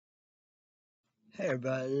Hey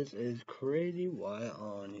everybody, this is Crazy Y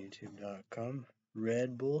on YouTube.com.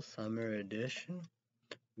 Red Bull Summer Edition.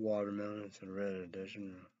 Watermelon is a red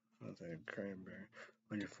edition. That's a cranberry.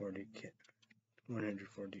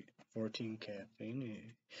 14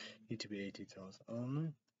 caffeine. Need to be 18 cells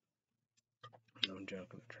only. No junk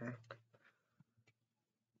in the truck.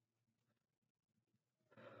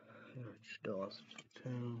 Still awesome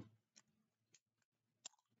too.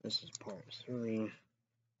 This is part 3.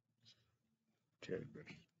 Jagbird.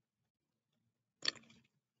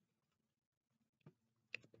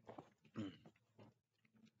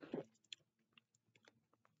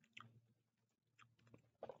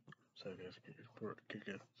 So I guess kick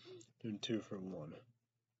it. Doing 2 for 1.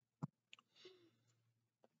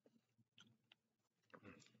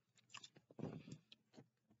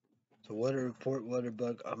 So weather report,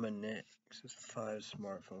 WeatherBug, I'm a Nexus 5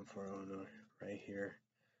 smartphone for Illinois right here,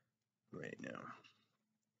 right now.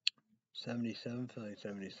 77, feeling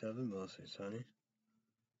 77, mostly sunny.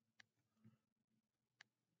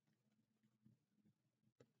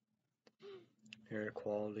 Air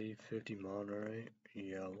quality 50 Monterey,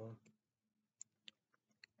 yellow.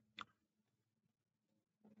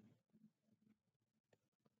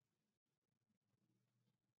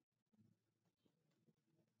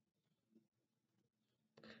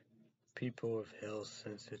 People with health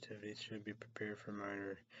sensitivity should be prepared for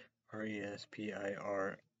minor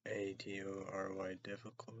respiratory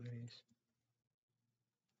difficulties.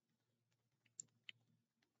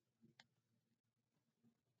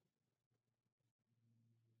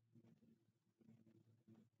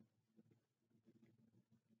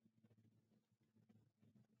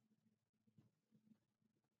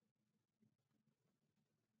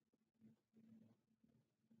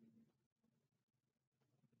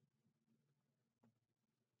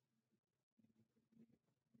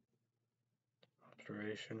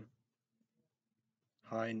 Observation.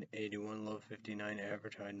 High 81, low 59,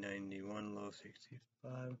 average high 91, low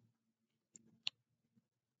 65.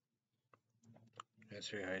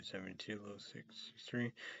 Yesterday high 72, low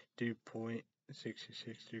 63. Dew point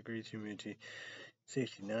 66 degrees, humidity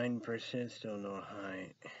 69%, still no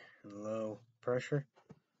high. Low pressure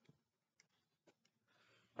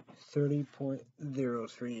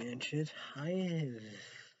 30.03 inches. High is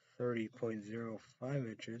 30.05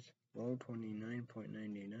 inches. Low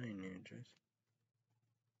 29.99 inches.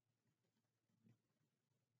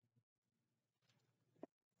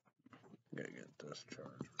 Gotta get this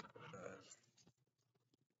charged.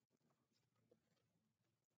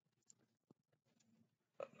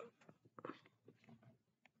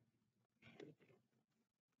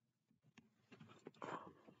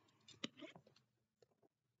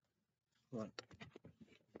 What?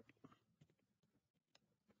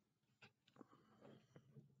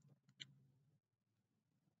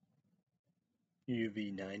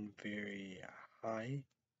 UV9 very high.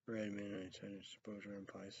 Red midnight sun exposure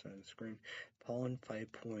implies sunscreen. Pollen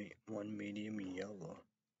 5.1 medium yellow.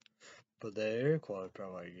 But the air quality is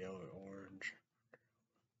probably like yellow orange.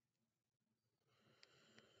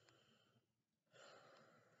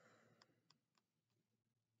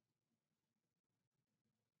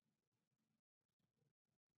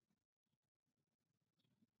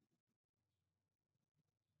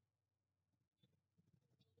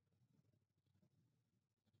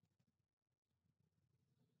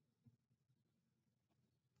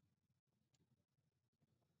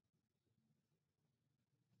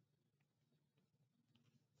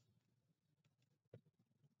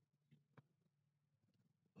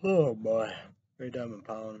 Oh boy. Great diamond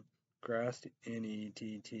pollen. Grass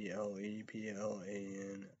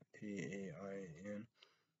NETTLEPLANTAIN.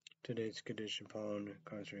 Today's condition pollen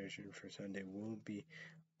concentration for Sunday will be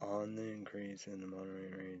on the increase in the Monterey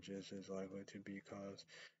Range. This is likely to be caused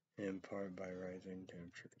in part by rising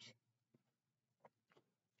temperatures.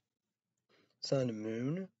 Sun and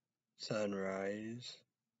moon. Sunrise.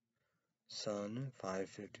 Sun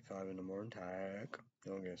 5:55 in the morning. Tag.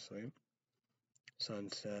 Don't get sleep.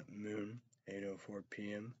 Sunset. Moon 8:04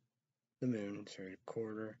 p.m. The moon third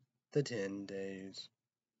quarter. The 10 days.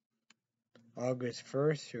 August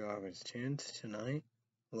 1st through August 10th tonight.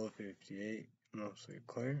 Low 58, mostly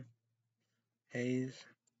clear. Haze.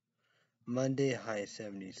 Monday high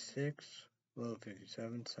 76, low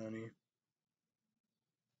 57, sunny.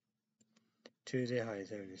 Tuesday high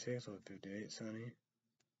 76, low 58, sunny.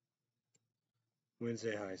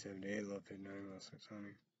 Wednesday high 78, low 59, mostly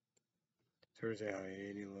sunny. Thursday high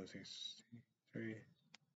 80, low 63,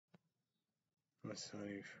 mostly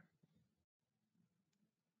sunny.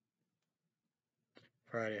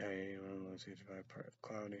 Friday high 81, low 65, part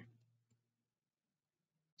cloudy.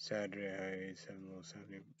 Saturday high 87, low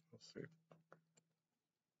 70, mostly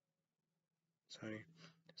sunny.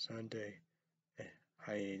 Sunday,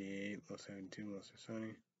 high 88, low 72, mostly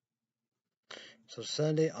sunny. So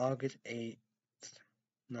Sunday, August 8th,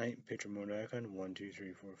 night, picture mode icon, 1, 2,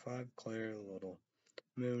 3, 4, 5, clear, little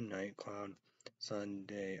moon, night cloud.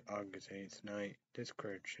 Sunday, August 8th, night,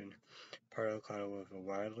 description, partly cloud with a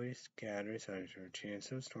widely scattered thunderstorm,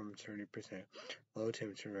 chance of storms 30%, low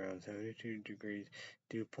temperature around 72 degrees,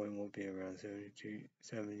 dew point will be around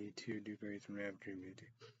 72 degrees from average humidity.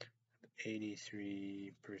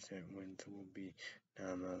 83% winds will be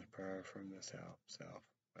 9 miles per hour from the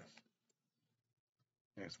southwest.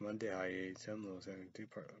 Next Monday, high 87, low 72,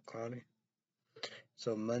 partly cloudy.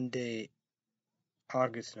 So Monday,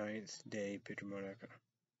 August 9th, day, picture mode icon.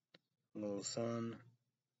 Little sun,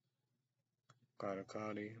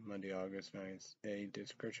 cloudy. Monday, August 9th, day,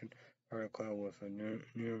 description. Partly cloud with a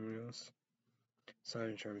numerous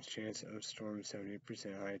sun terms, chance of storm 70%,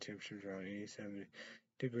 high temperatures around 87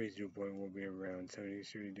 degrees, dew point will be around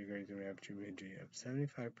 73 degrees, and average humidity of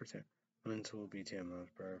 75%. Winds will be 10 miles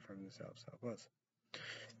per hour from the south-southwest.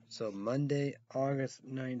 So Monday, August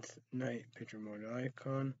 9th, night, picture mode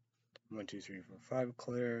icon. 1, 2, 3, 4, 5,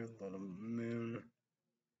 clear, little moon,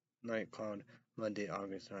 night cloud. Monday,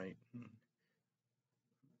 August 9th.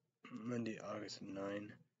 Monday, August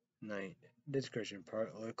 9th, night. Description,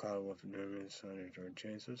 partly cloud with numerous thunderstorms,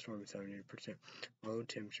 chance of storm 70%. Low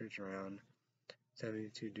temperatures around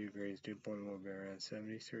 72 degrees, dew point will be around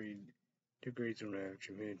 73 degrees, and average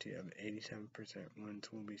humidity of 87%.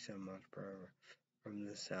 Winds will be 7 miles per hour from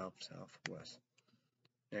the south-southwest.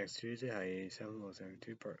 Next Tuesday, high 87, low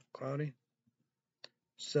 72, partly cloudy.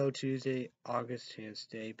 So Tuesday, August 10th,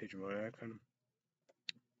 day, picture mode icon.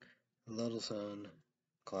 Little sun,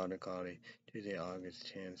 cloudy. Tuesday,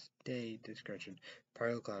 August 10th, day, description.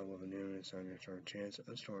 Partly cloud with a numerous thunderstorm, chance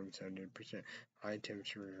of storm 70%. High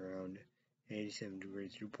temperature around 87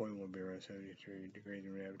 degrees. Dew point will be around 73 degrees,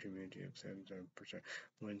 and average humidity of 77%.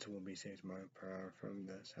 Winds will be 6 miles per hour from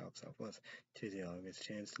the south-southwest. Tuesday, August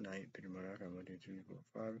 10th, night, picture mode icon. 1, 2, 3,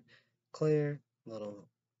 4, 5. Clear, little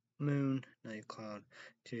moon, night cloud.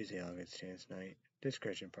 Tuesday, August 10th, night.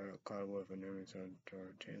 Description, partly cloud with a numerous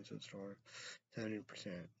thunderstorm, chance of storm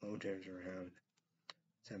 70%. Low temperature around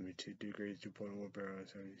 72 degrees. Dew point will be around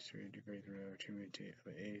 73 degrees, and average humidity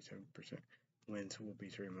of 87%. Winds will be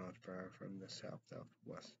 3 miles per hour from the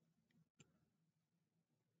south-southwest.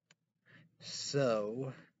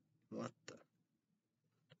 So, we're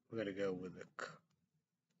gonna go with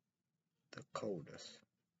the coldest.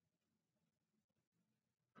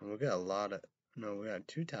 And we got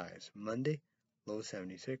 2 ties. Monday, low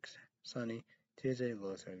 76, sunny. Tuesday,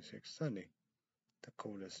 low 76, sunny. The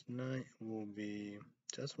coldest night will be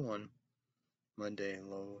just one. Monday,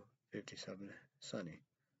 low 57, sunny.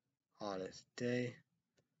 Hottest day.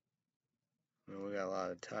 Well, we got a lot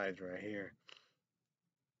of ties right here.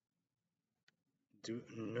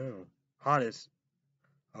 Hottest.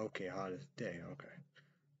 Okay, hottest day. Okay.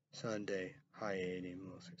 Sunday, high 80,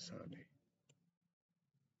 mostly sunny.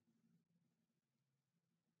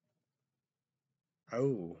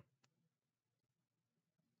 Oh.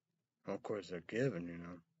 Of course, they're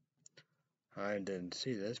given, I didn't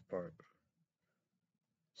see this part.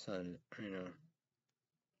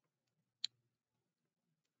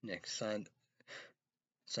 Next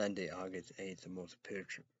Sunday, August 8th, the most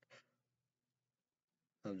picture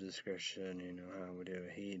of description, how we do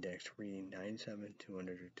a heat index reading 97 to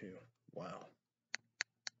 102. Wow.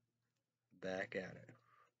 Back at it.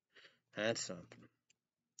 That's something.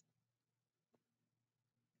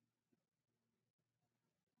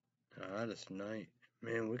 Hottest night.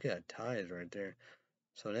 Man, we got ties right there.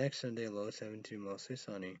 So next Sunday, low 72, mostly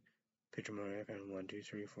sunny. Picture mode icon 1, 2,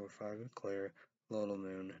 3, 4, 5, clear, little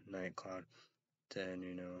moon, night cloud.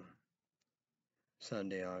 Then,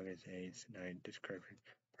 Sunday, August 8th, night description.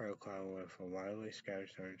 Partly cloud with a widely scattered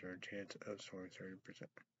thunderstorm, chance of storm 30%.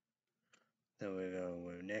 Then we go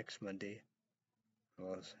with next Monday,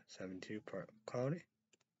 low 72, partly cloudy.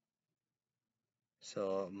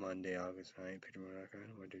 So Monday, August 9th, picture mode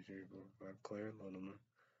icon 1, 2, 3, 4, 5, clear, little moon,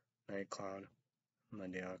 night cloud.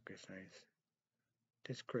 Monday, August 9th.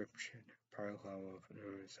 Description. Partly cloud with a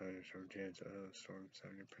numerous thunderstorm, chance of storm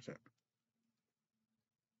 70%.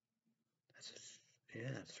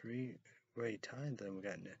 That's 3 great times. Then we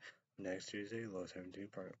got next Tuesday, low 72,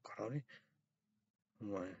 partly cloudy.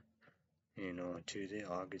 Tuesday,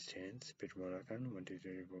 August 10th, picture mode icon 1, 2,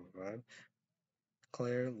 3, 4, 5.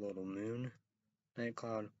 Clear, little moon, night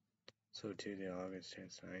cloud. So Tuesday, August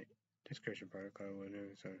 10th night. Description, partly cloud with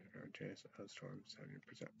numerous thunderstorm, chance of storm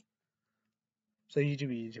 70%. So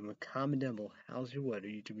YouTube, comment down below. How's your weather?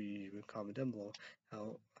 YouTube, comment down below.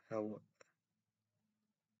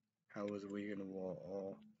 How was the weekend will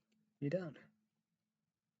all be done.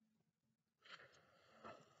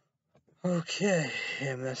 Okay,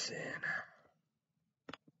 MSN.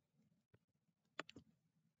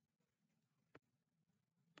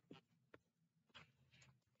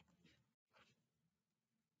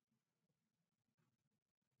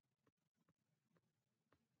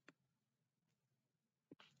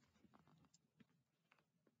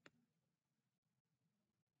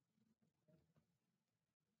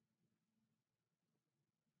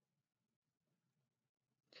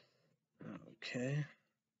 Okay.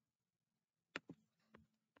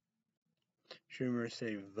 Schumer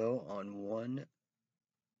say vote on $1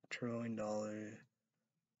 trillion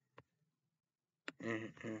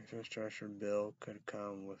infrastructure bill could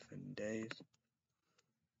come within days.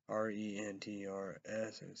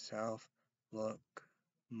 RENTRS in South look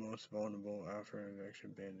most vulnerable after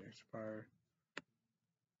eviction ban expire.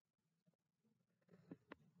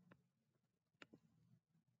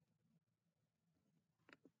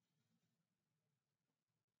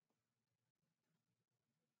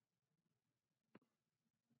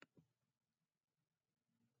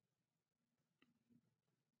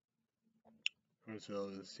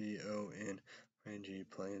 Roosevelt is CONING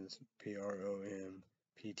plans PROMPTS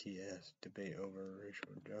debate over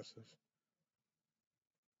racial justice.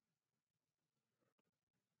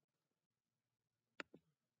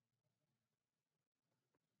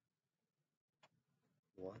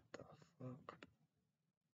 What the fuck?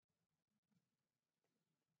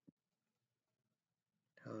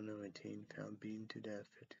 How a teen found beaten to death,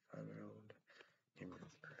 55-year-old.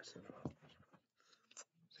 Impressive.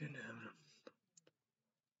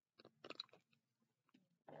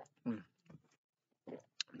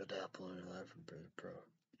 The apple and life from Pro.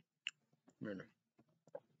 Murder.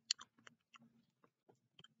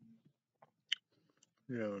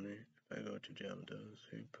 Irony, if I go to jail, those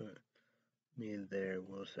who put me there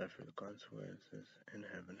will suffer the consequences in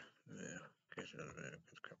heaven. Get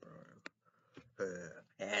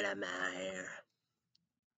him out here.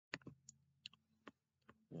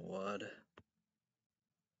 What?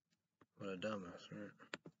 What a dumbass, right?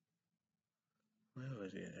 Why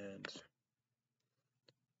always get ads?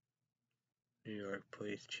 New York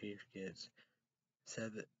police chief gets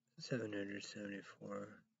 $774,000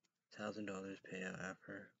 payout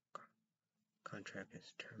after contract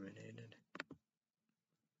is terminated.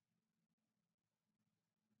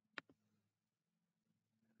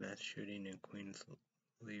 Mass shooting in Queens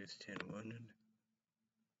leaves 10 wounded.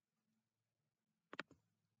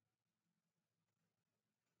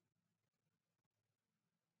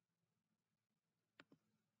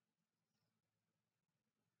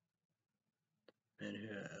 Man who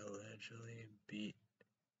allegedly beat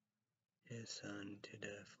his son to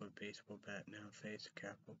death with a baseball bat now face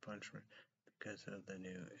capital punishment because of the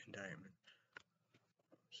new indictment.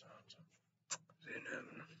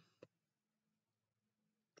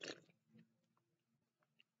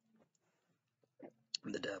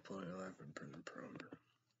 The Dapple and 11 prison program.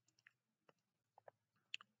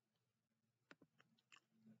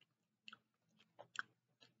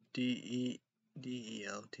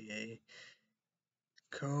 DELTA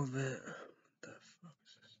COVID. What the fuck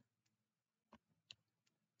is this?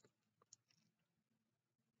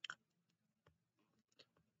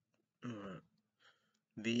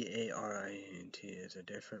 VARINT is a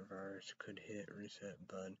different virus. Could hit reset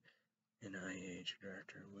button. NIH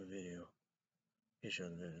director with video. He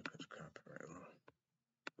showed the video because copyright law.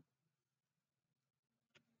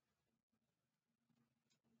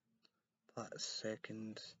 Plot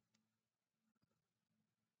seconds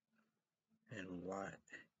and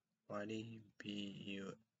YDBULGR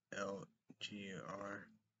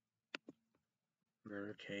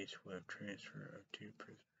murder case with transfer of 2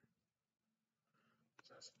 prisoners.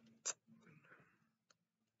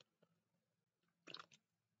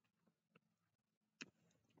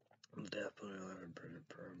 Definitely 11 prison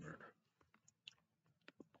per murder.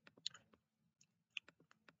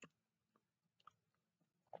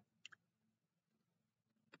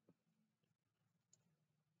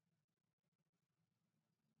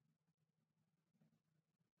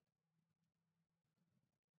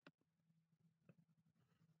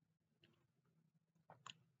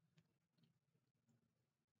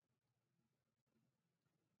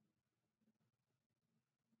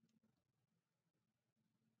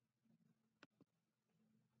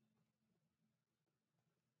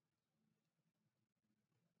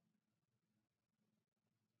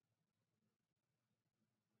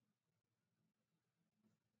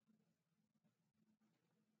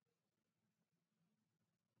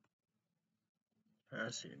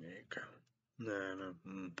 That's unique. No,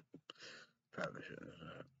 probably shouldn't have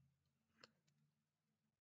that.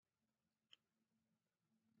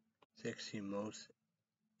 16 most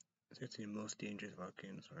dangerous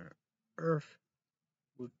volcanoes on Earth.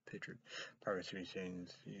 With pictured private three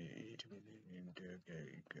things YouTube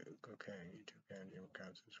cocaine, YouTube can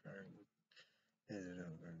account subscribing.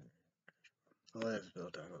 Well, that's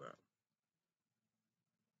Bill talk about.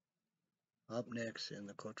 Up next in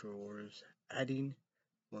the cultural wars, adding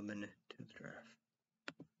women to the draft.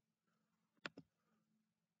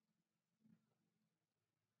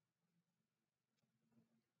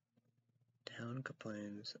 Town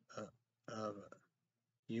complains of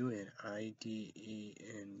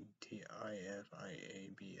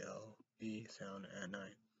UNIDENTIFIABLE sound at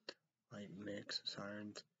night, like mixed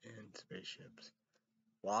sirens and spaceships.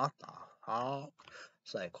 What the fuck?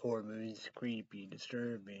 It's like horror movies, creepy,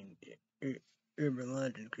 disturbing, urban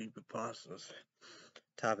legend, creepypastas.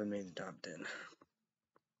 Top and made the top 10.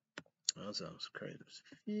 That sounds crazy as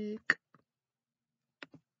fuck.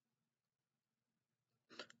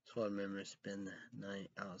 Squad members spend the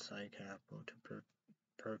night outside Capitol to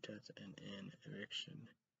protest an eviction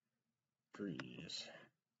freeze.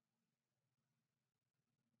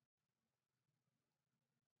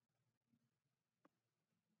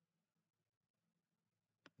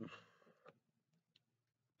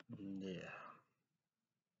 Yeah.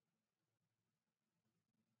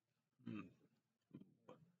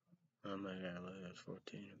 Oh my god, look, that's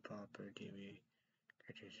 14 and Popper TV.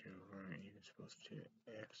 Pictures you weren't even supposed to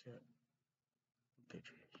exit.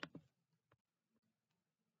 Pictures.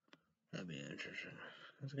 That'd be interesting.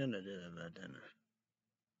 I was gonna do that, but then.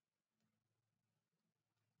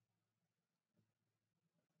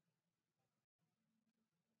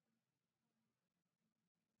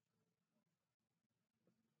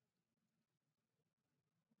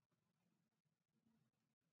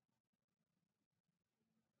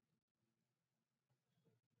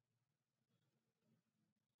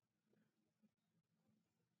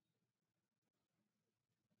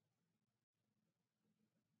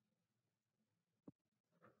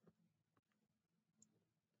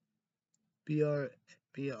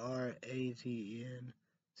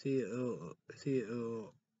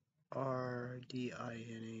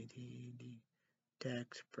 BRAZENCORDINATD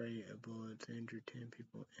attack spray of bullets injured 10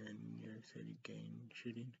 people in New York City gang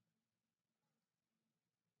shooting.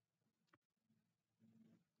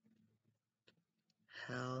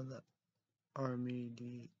 How the Army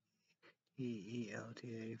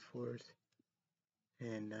DELTA force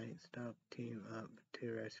and Night Stop team up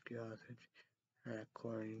to rescue hostage,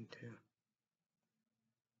 according to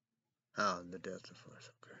the Delta Force.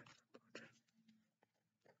 Okay.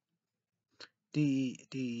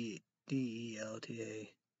 DELTA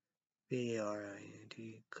VARINT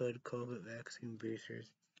could COVID vaccine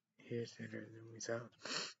boosters here sooner than we thought.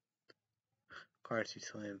 Carsey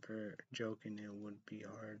slammed for joking it would be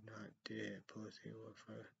hard not to hit Pelosi with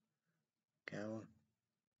a gavel.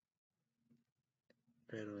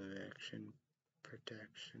 Federal election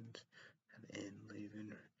protections have ended,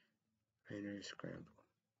 leaving Rainers scramble.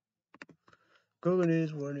 Google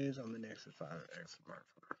News, World News on the Nexus 5X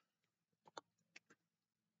smartphone.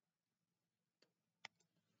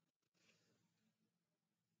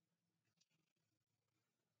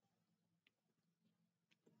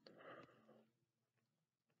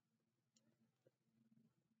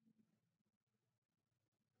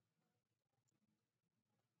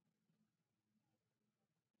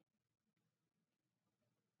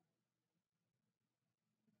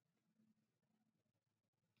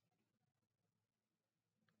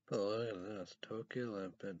 But look at this, Tokyo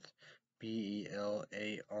Olympics,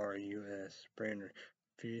 BELARUS Brainerd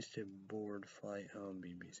refused to board flight home,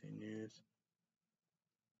 BBC News.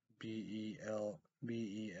 BELARUSIAN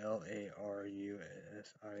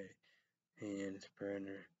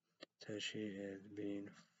Brainerd says she is being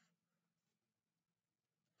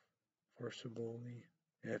forcibly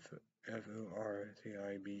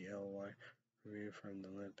FORCIBLY removed from the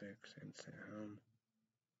Olympics and sent home.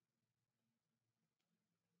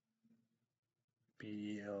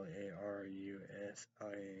 BELARUSIAN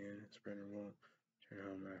Sprinter won't return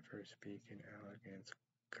home after speaking out against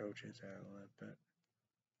coaches at Olympic.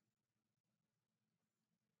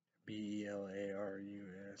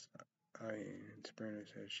 BELARUSIAN Sprinter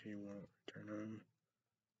says she won't return home.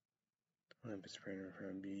 Olympic sprinter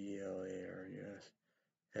from BELARUS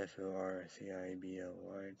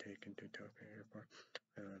FORCIBLY taken to Tokyo Airport.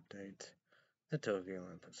 Updates. The Tokyo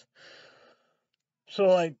Olympics. So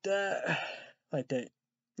like that,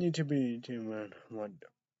 YouTube man want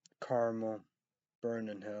karma, burn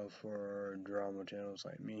in hell for drama channels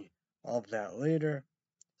like me. All of that later.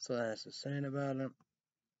 So that's the saying about it.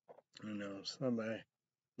 You know, somebody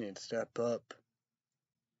needs to step up.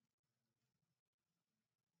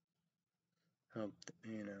 Hope,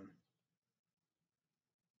 you know,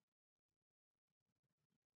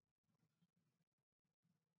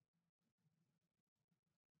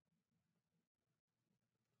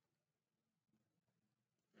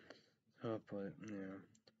 hopefully, you know,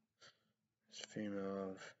 this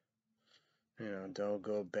female, you know, they'll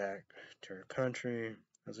go back to her country.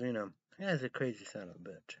 Because, you know, that's a crazy son of a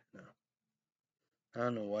bitch. You know. I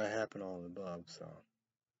don't know what happened all above, so,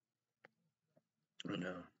 you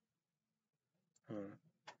know.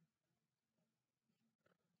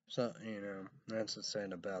 So, you know, that's the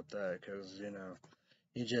thing about that, because, you know,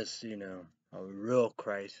 you just, you know, a real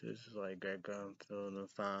crisis, like I gone through the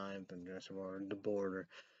five and just over the border,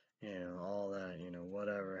 you know, all that, you know,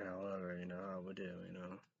 whatever, however, you know, how we do, you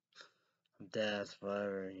know, death,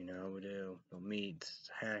 whatever, you know, how we do, no meats,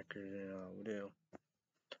 hackers, you know, how we do,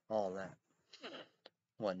 all that.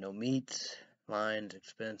 What, no meats, lines,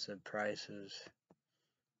 expensive prices,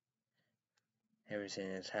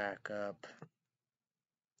 everything is hack up,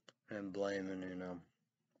 and blaming, you know,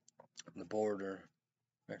 the border,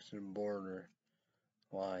 next to the border,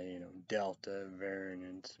 why, you know, Delta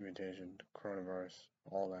variants, mutation, coronavirus,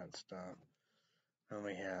 all that stuff. And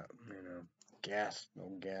we have, you know, no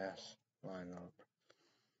gas line up.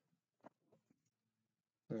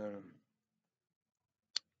 Uh,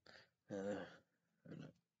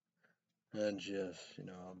 and just, you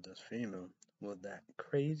know, this female with that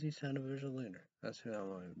crazy sound of visual leader. That's who I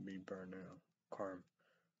want to be burned out.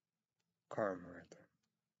 Karma right there.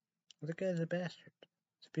 Well, the guy's a bastard.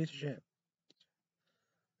 He's a piece of shit.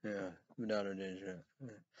 Yeah, without a shit.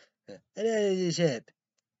 Another shit.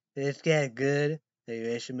 This guy's good. They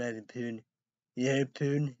mentioned Putin. You heard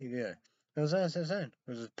Putin? You got it. That's what I said.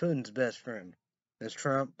 This is Putin's best friend. It's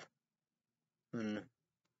Trump and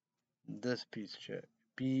this piece of shit.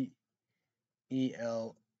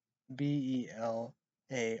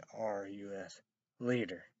 Belarus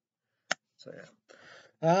leader. So yeah.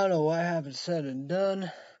 I don't know what happened said and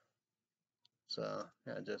done. So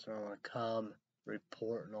I just want to come,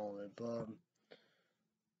 report and all the above.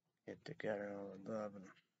 Get together and all the above, and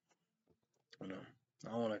you know,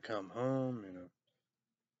 I want to come home, you know,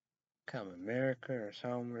 come America or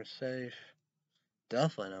somewhere safe.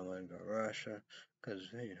 Definitely not want to go Russia,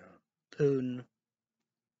 because, you know, Putin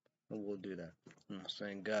will do that. I'm not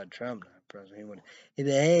saying God Trump not president. He would. He'd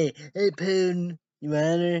be like, hey Putin, you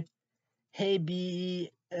wanna? Hey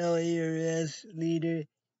BLARS leader,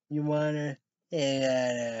 you wanna?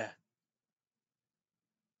 Hey,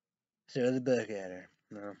 throw the book at her.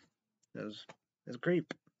 No, it was a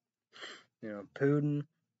creep. You know, Putin.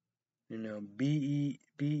 You know, BELARUS.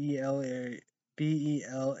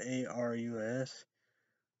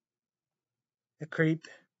 A creep.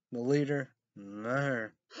 The leader, not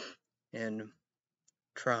her. And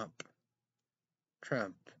Trump.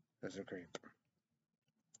 Trump is a creep.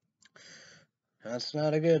 That's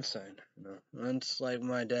not a good sign. You know, that's like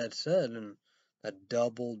my dad said, and a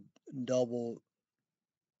double, devil,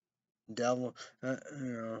 you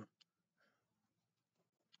know,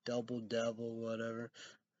 double devil, whatever,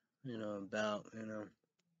 you know, about, you know,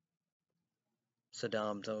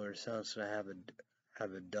 Saddam's older son should have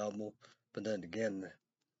a double, but then again,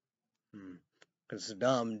 because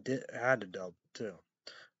Saddam had a double too.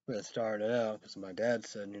 But it started out because my dad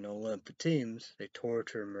said, you know, Olympic teams, they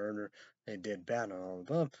torture, murder, they did bad and all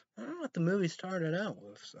above. I don't know what the movie started out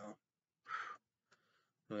with, so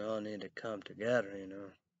we all need to come together, you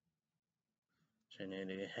know. So you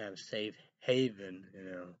need to have safe haven, you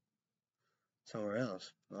know, somewhere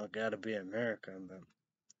else. Well, it gotta be America, but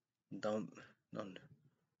don't, don't,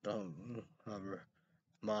 don't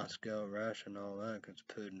Moscow, Russia, and all that, because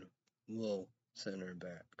Putin will send her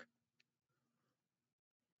back.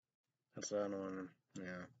 That's what I don't want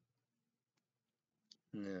to,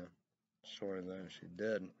 yeah, sure that she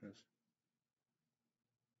did.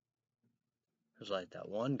 It's like that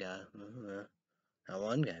one guy, that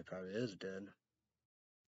one guy probably is dead.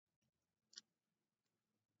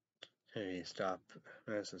 He stop,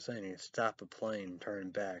 that's the thing, he stop a plane, turn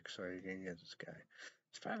back so he can get this guy.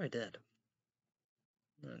 He's probably dead.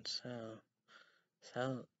 That's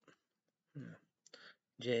how, yeah.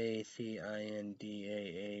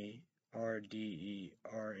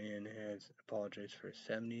 JCINDAARDERN has apologized for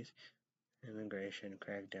 70s immigration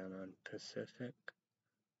crackdown on Pacific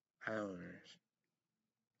Islanders.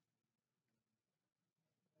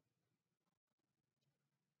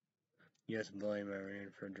 U.S. blame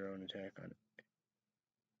Iran for drone attack on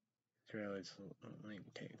Israel's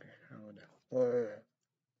link taker.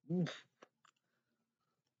 Oof.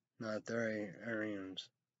 Not the Iranians.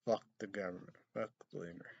 Fuck the government. Fuck the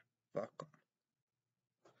leader. Fuck them.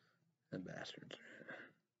 The bastards.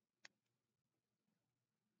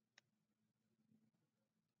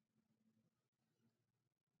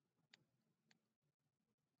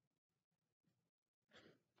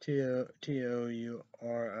 TOURISTS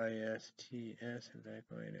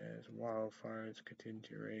evacuated as wildfires continue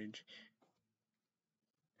to rage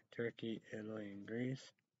in Turkey, Italy, and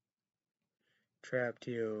Greece. Trapped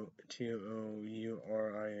TOURISTS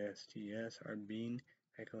are being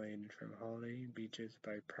evacuated from holiday beaches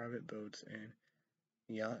by private boats and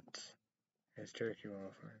yachts as Turkey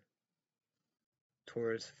wildfires.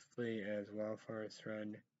 Tourists flee as wildfires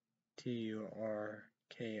threaten TURKISH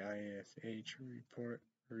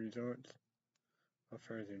resorts.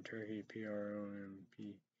 Wildfires in Turkey,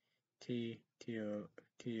 PROMPT, TOURISTS,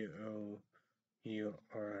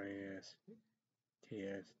 VILAGRS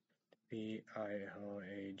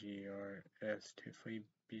to flee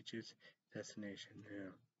beaches destination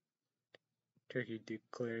now. Turkey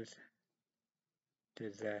declares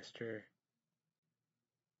disaster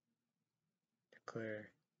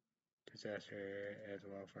as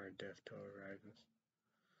wildfire death toll rises.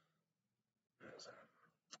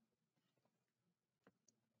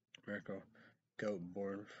 Miracle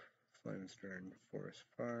goat-borne flames during forest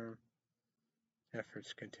fire.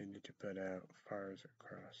 Efforts continue to put out fires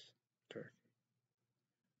across Turkey.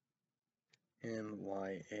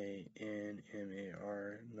 MYANMAR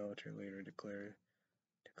military leader declared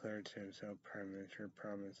himself prime minister,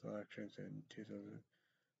 promised elections in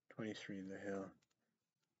 2023. The Hill.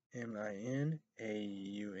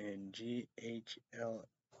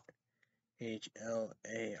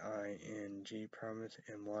 MINAUNGHLAING promised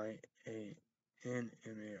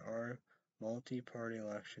MYANMAR multi-party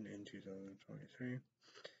election in 2023.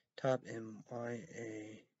 Top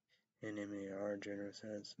MYANMAR general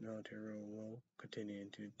says military rule will continue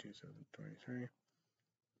into 2023.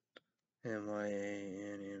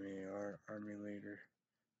 MYANMAR army leader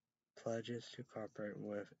pledges to cooperate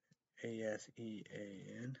with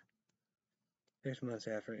ASEAN. 6 months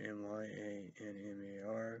after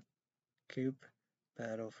MYANMAR coup,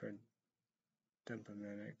 battle for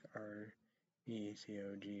diplomatic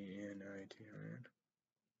RECOGNIT.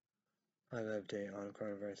 Live update on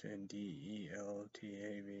coronavirus and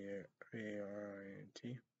DELTA.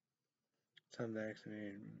 Some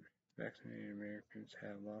vaccinated Americans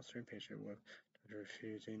have lost their patient with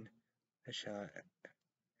refusing a shot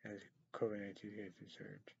as COVID-19 cases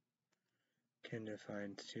surge. Canada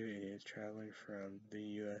finds 2 idiots traveling from the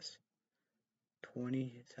U.S.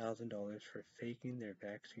 $20,000 for faking their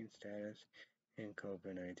vaccine status and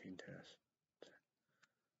COVID-19 tests.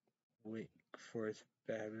 Wake Forest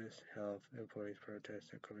Baptist Health employees protest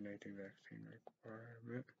the COVID-19 vaccine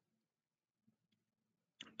requirement.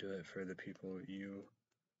 Do it for the people you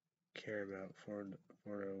care about.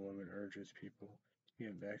 Florida woman urges people to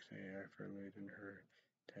get vaccinated after losing her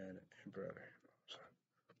dad and brother.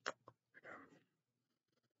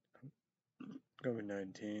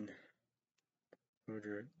 COVID-19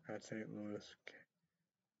 closure at St. Louis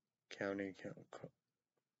County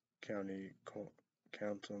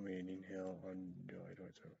Council meeting held on July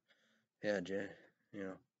 27th.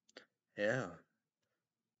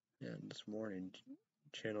 This morning,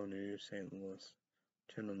 Channel News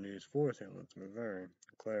 4 St. Louis, Missouri.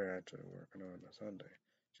 Claire actually working on a Sunday.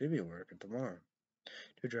 She'll be working tomorrow.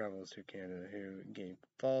 2 travelers to Canada who gave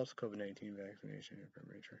false COVID-19 vaccination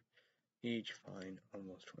information, each fined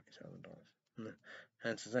almost $20,000.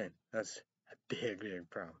 That's the thing. That's a big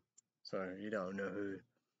problem. So you don't know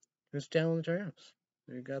who's telling the truth.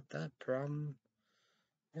 You got that problem.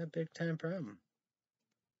 That big time problem.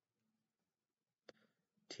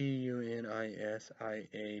 TUNISIA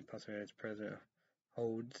president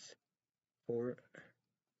holds force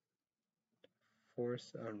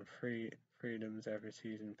on freedoms after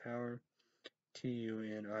seizing power.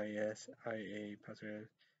 TUNISIA president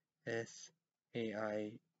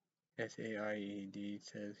SAIED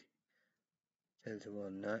says it will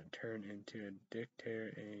not turn into a dictator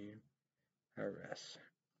and arrest.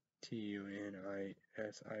 TUNISIA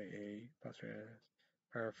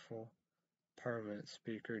powerful Parliament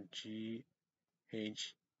Speaker GHANNOUCHI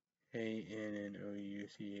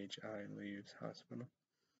leaves hospital.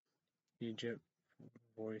 Egypt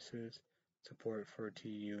voices support for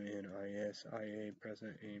TUNISIA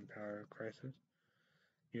president in power crisis.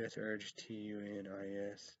 U.S. urged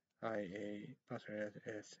TUNISIA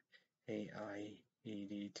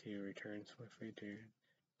SAIED to return swiftly to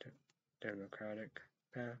democratic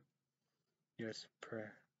path. U.S.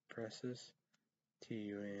 presses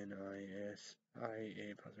TUNISIA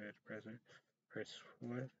president for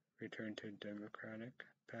swift return to democratic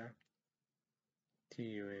path.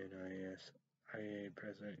 TUNISIA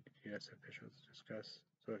president U.S. officials discuss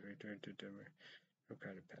swift return to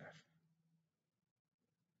democratic path.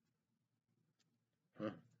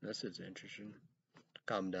 This is interesting.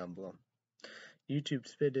 Comment down below.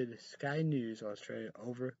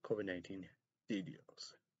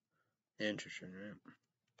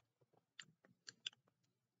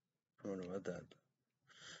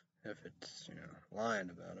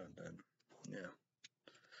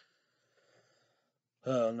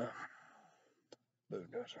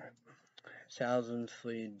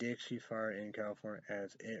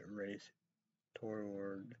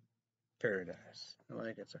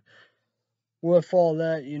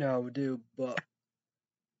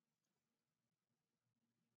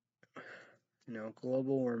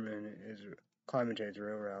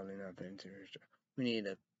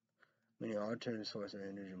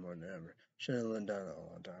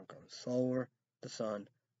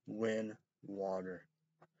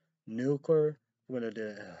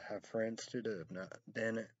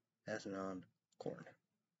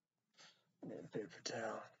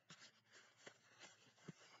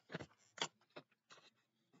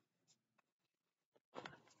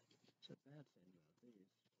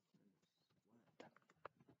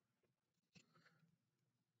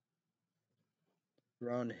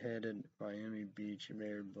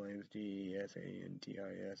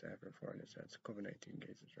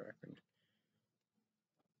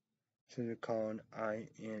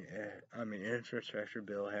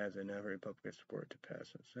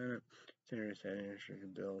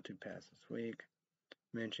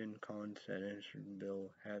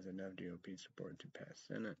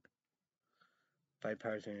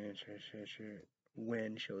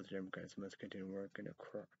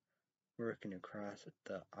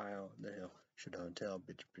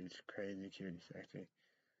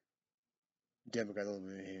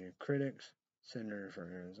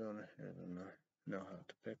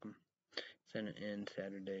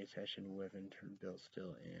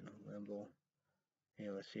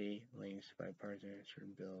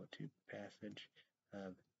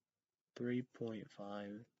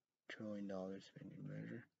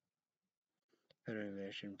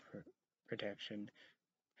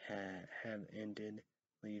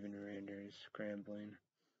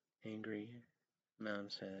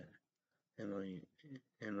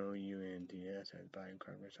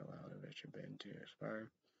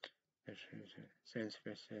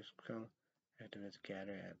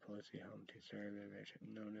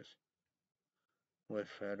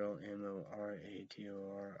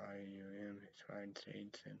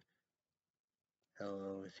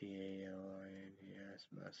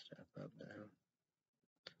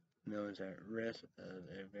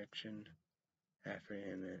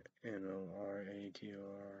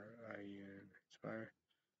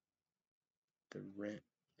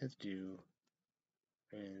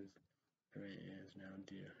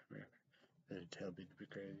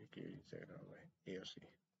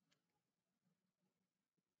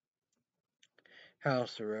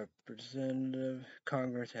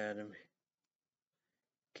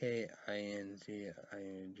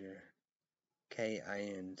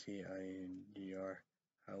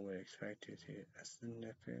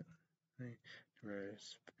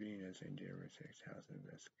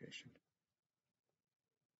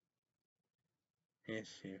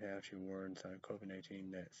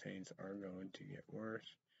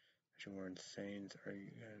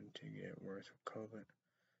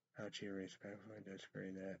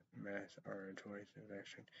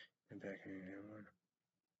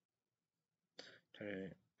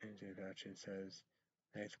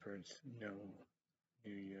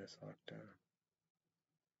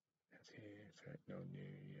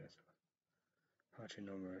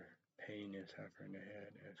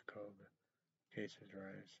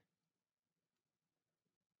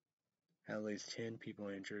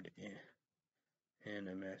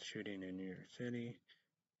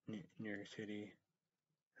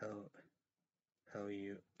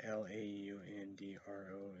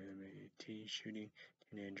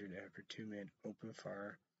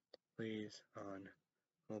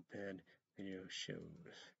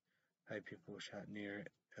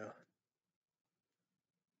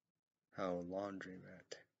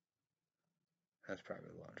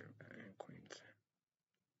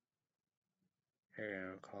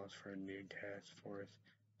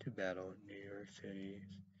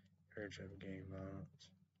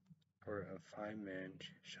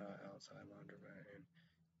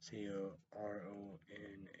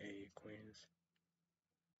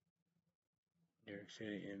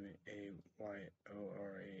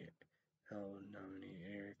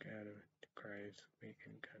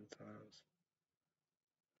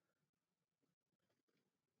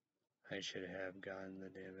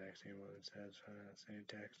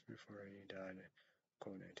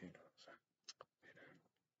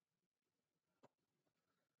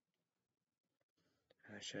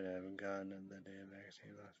 should have gotten the damn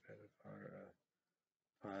vaccine last bit of part of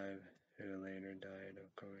 5 who later died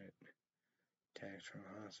of COVID attacks from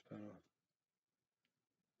hospital.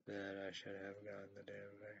 That I should have gotten the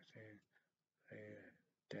damn vaccine.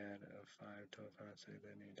 Dad of 5 told Fonse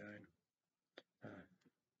that he died.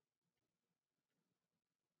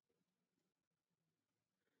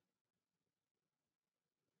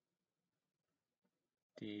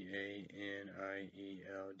 DANIELDARLINGY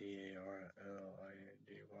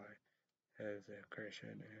as a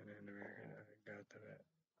Christian and an American. I got the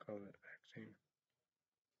COVID vaccine.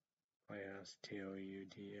 White House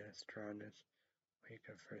TOUDS Trondis. Week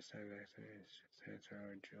of first time vaccination since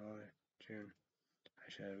around June. I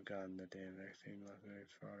should have gotten the damn vaccine. Las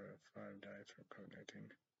Vegas, father of 5 died from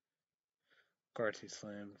COVID-19. McCarthy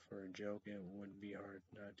slammed for a joke. It would be hard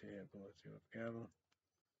not to hit Pelosi with a gavel.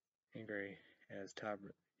 Angry as top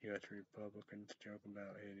U.S. Republicans joke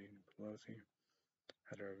about hitting Pelosi.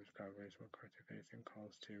 After his conference, McCarthy facing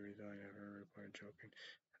calls to resign after reported joking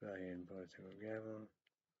about hitting Pelosi with a gavel.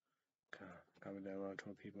 Comment that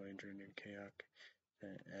multiple people injured in chaos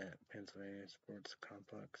at Pennsylvania Sports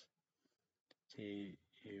Complex. CURLEY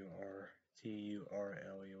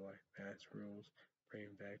Mass rules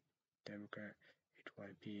bring back Democrat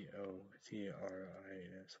HYPOCRISY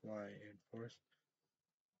enforce.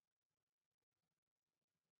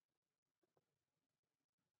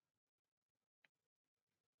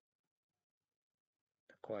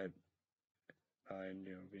 Quiet behind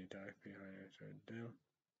be dark behind us or down.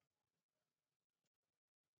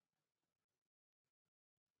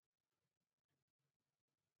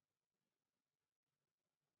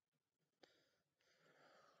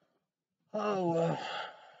 Oh,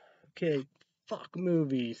 okay. Fuck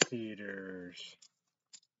movie theaters.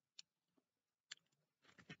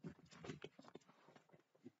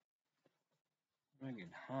 I'm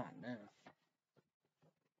getting hot now.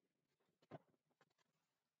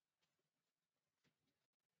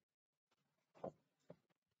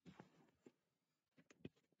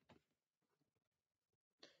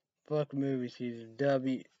 Fuck movie theaters.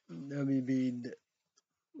 WB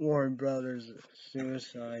Warren Brothers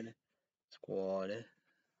Suicide Squad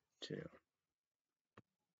 2.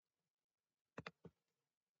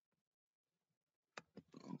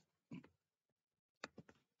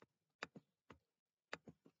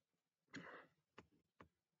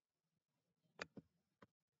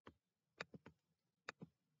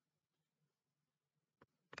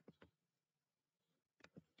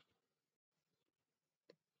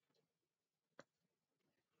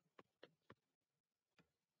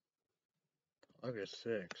 August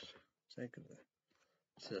 6th. Think of it.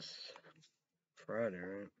 It's this Friday,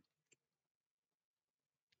 right?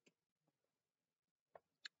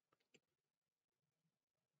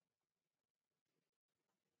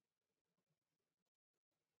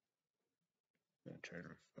 I'm trying to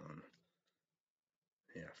phone.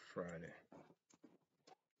 Yeah, Friday.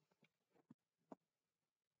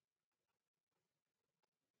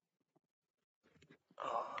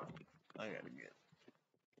 Oh, I gotta get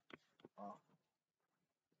off.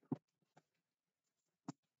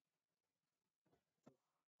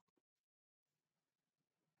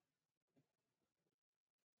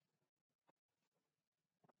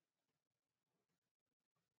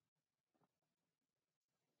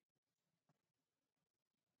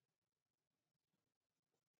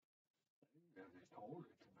 Yeah, they told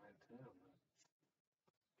it tonight too.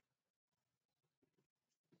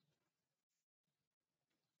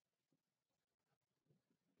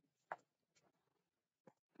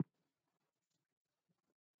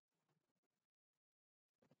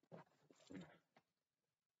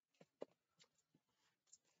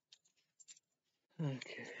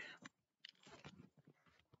 Okay.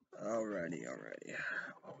 Alrighty. Oh, yeah.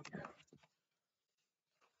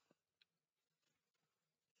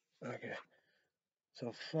 Okay.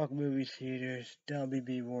 So fuck movie theaters.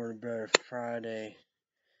 WB Warner Brothers Friday.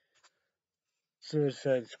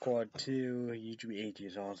 Suicide Squad 2. YouTube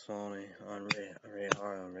 80s also on Ray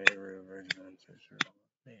Hard on Ray Roo Virgin Ancestral.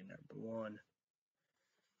 Number 1.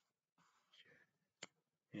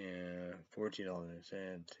 Yeah, $14.00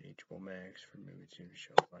 HBO Max for movie theater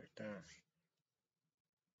shows like that.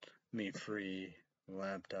 Me free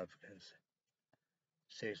laptop because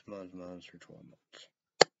 6 months for 12 months.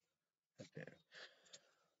 Okay.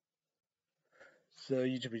 So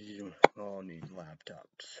YouTube all need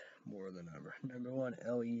laptops more than ever. Number 1,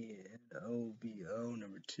 Lenovo.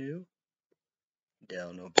 Number 2,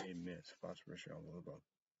 Dell no paid minutes. Sponsor for show logo.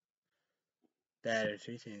 Battery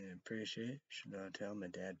thing I appreciate. Should not tell my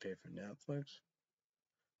dad paid for Netflix.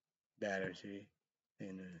 Battery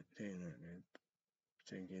thing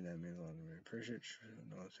thinking that means a lot to me. Appreciate you.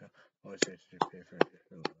 No, so always say to pay for it.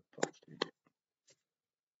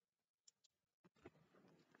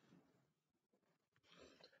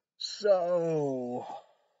 So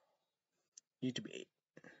YouTube.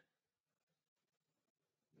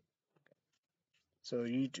 So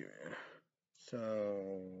YouTube.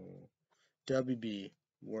 So WB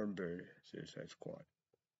Warrenburg Suicide Squad.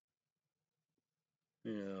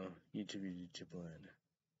 You know, YouTube land.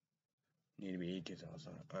 Need to be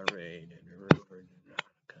 18,000 R-rated.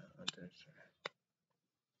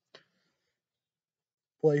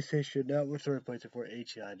 PlayStation Network or PlayStation 4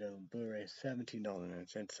 HDI Blu-ray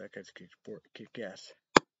 $17.09. Seconds kick gas.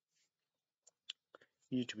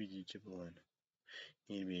 YouTube land.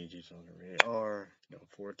 Need to be 18,000 rated R. No,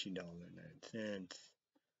 $14.09.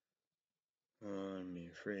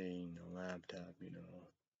 Free, no laptop,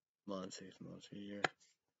 month, 6 months a year.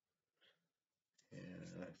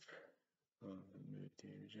 And movie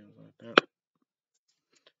theater deals like that.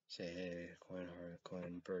 Say hey, coin hard,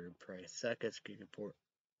 coin bird price. Seconds kick port.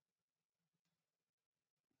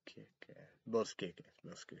 Kick ass. Most kick ass,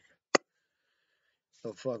 most kick ass.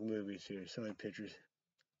 So fuck movies here. So many pictures.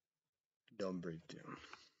 Don't break them.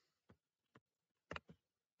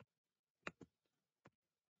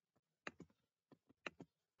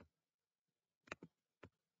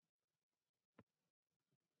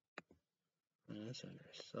 This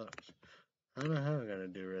under sucks. I don't know how I gotta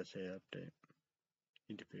do RSA update.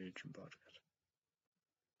 Need to page and podcast.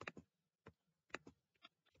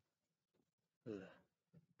 Ugh.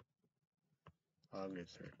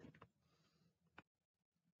 August 3rd.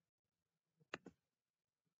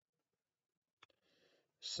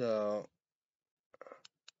 So,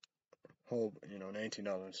 hope,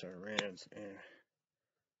 $19 for rents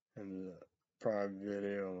and the Prime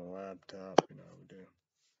Video on the laptop, we do.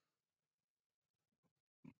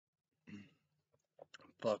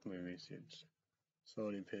 Fuck movies, it's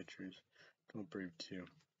Sony Pictures. Don't breathe too.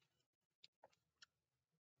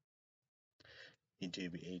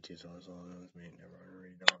 YouTube 80 is also on those main never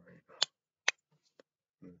read alright.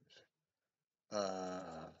 Movies.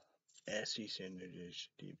 SC Standard Dish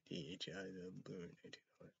DVD HI the Blue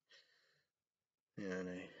 $18. Yeah,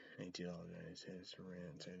 $19.90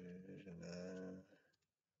 rent and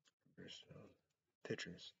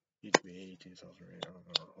Pictures. YouTube 82 is also rated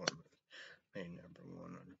on main number 1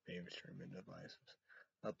 on favorite streaming devices.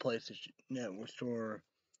 PlayStation Network Store,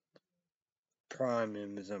 Prime,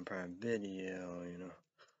 Amazon Prime Video,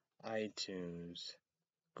 iTunes,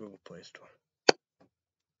 Google Play Store.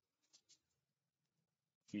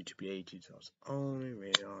 YouTube 18 cells only,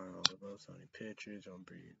 radar, all of those Sony Pictures, don't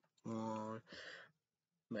breathe on.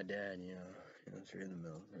 My dad, through the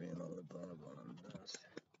middle, all the blah blah blah.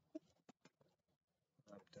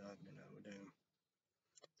 Laptop, we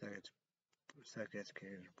do. Seconds,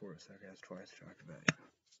 carries report, seconds, twice, talked about it.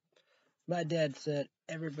 My dad said,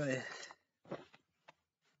 everybody.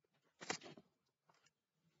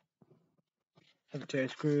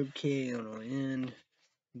 Secretary's group, KNON,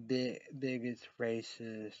 biggest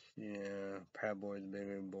racist, Proud Boys,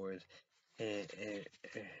 bigger boys,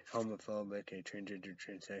 homophobic, transgender,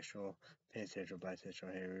 transsexual, pansexual,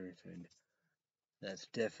 bisexual, everything that's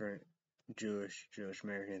different. Jewish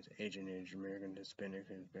Americans, Asian Americans, Hispanic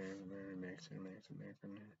American, Mexican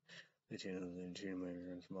American, Latino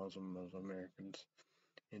Americans, Muslim Americans,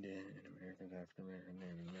 Indian Americans, African American,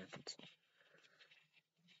 Native Americans.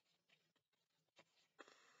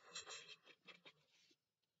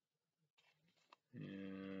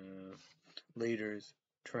 Leaders: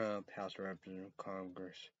 Trump, House of Representatives,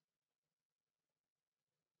 Congress,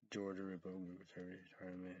 Georgia Republican Conservative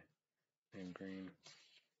Parliament, and Green,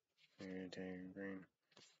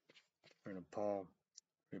 Rand Paul,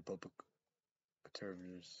 Republican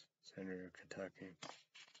Conservatives, Senator of Kentucky,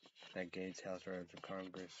 Matt Gaetz, House of Representatives,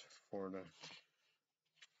 Congress, Florida,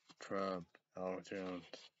 Trump, Alex Jones,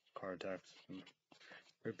 car taxes,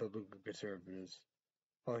 Republican Conservatives,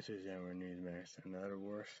 policies that were Newsmax, and other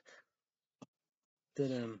worse to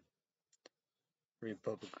them,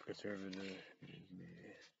 Republican Conservative News Media.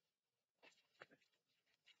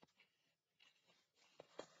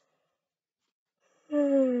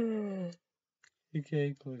 UK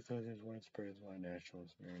includes those as white spreads, white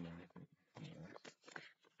nationalists, very nice.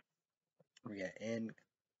 We got Ann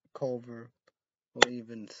Culver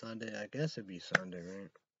leaving Sunday. I guess it'd be Sunday,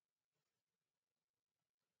 right?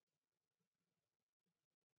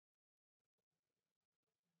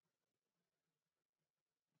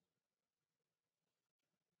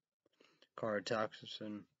 Cara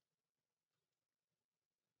Toxison,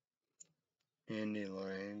 Andy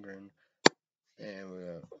Langren, and we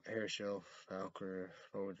got Herschel Falker,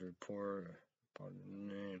 Folger, part of the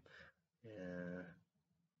name. Yeah.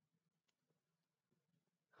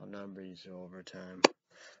 I'll number these over time.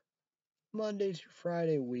 Monday through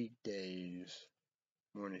Friday weekdays.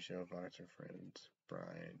 Morning show, Fox and Friends.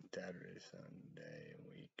 Brian, Saturday, Sunday,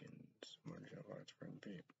 weekends. Morning show, Fox and Friends.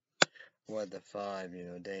 Pete. What the five,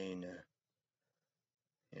 Dana.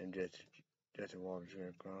 And Jesse Walters,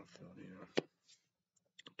 Greg Gronfield,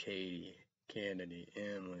 Katie, Kennedy,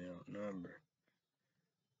 Emily, Outnumber,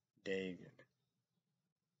 Dagan,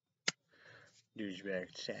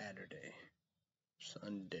 Douchebag Saturday,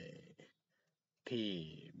 Sunday,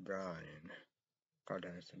 P, Brian,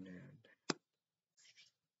 Cardias and Ned.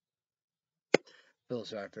 Phil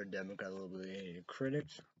Cypher, Democrat, a little bit of hated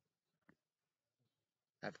critics.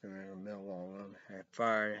 African American male, long woman, hair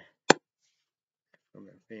fired.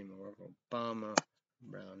 African female, work Obama,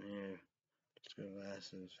 brown hair, school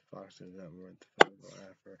glasses, foxes that worth the physical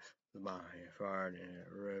effort, the body fired in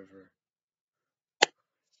a river.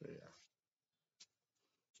 So yeah.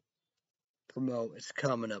 Promote, it's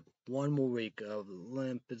coming up. One more week of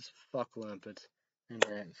Olympics, fuck Olympics, and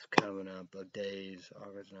that's coming up of days,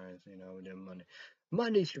 August 9th, we do Monday.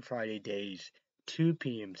 Mondays through Friday days, 2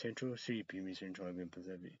 p.m. Central, 3 p.m. Eastern, 12 p.m.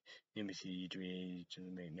 Pacific. NBC 3 to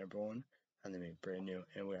make number one, and they make brand new,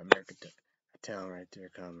 and we have America Town right there,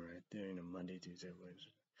 coming right there, Monday, Tuesday,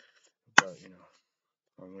 Wednesday. But,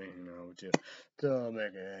 to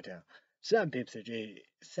America Town. 7 p.m.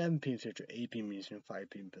 Central, 8 p.m. Eastern, 5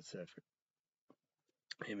 p.m. Pacific.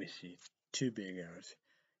 ABC, 2 big hours.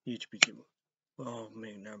 Each begin. Well,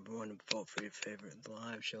 make number one and vote for your favorite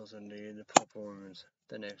live shows and the performance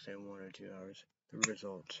the next day, 1 or 2 hours. The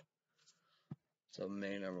results. So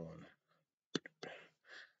make number one.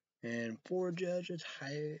 And 4 judges,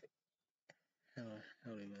 high. How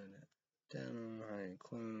do you know that? Down on high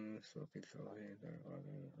clues, Sophie,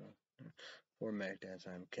 4 Mac that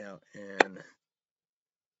time count, and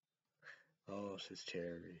this is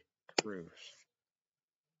Terry Crews.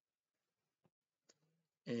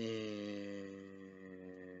 And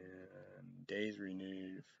days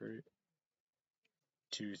renewed for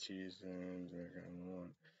 2 seasons.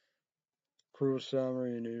 One. Cruel Summer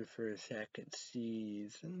renewed for a 2nd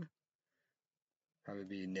season. Probably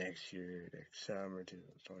be next year, next summer,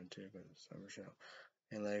 2022, because it's summer show.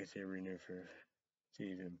 And Legacy renewed for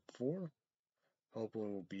season 4.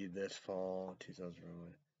 Hopefully will be this fall,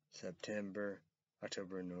 2021. September,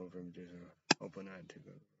 October, November, hopefully not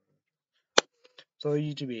 2021. So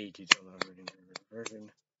YouTube 18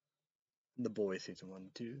 version. The Boys season 1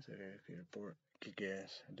 and 2. So if you report, kick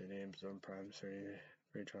ass. I did Amazon Prime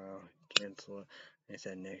free trial. Cancel it. They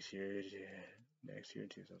said next year,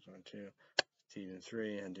 2022. Season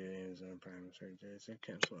 3. I do Amazon Prime free days and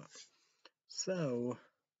cancel it. So,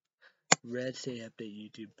 Red State Update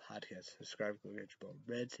YouTube podcast. Subscribe, go get your boat.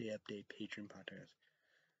 Red State Update Patreon podcast.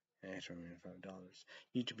 And extra $5.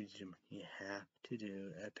 YouTube, you have to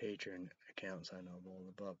do a Patreon account sign up all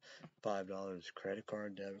above. $5 credit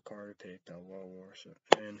card, debit card, PayPal, World War,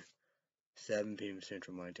 and 7 p.m.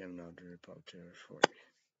 Central my time, and I'll do it up to for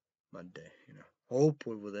Monday.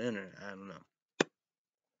 Hopefully with the internet, I don't know.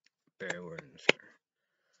 Very word in the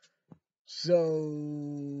So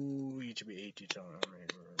YouTube 18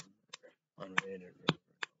 unrated.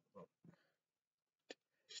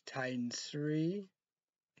 Titans 3.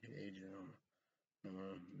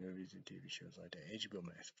 Movies and TV shows like that. HBO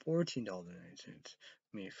Max, $14.90.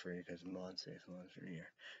 Me free because months, 6 months a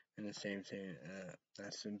year. And the same thing,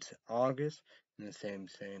 that's since August. And the same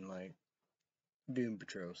thing like Doom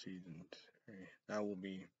Patrol season 3. That will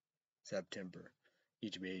be September.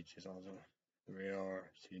 HBO is also 3R,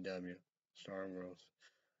 CW, Star Wars.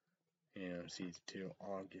 Season 2,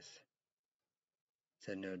 August.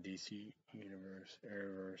 Said no DC Universe,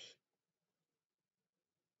 Arrowverse.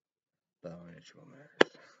 But on HBO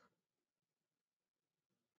Max.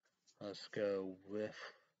 Let's go with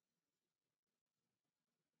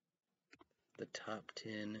the top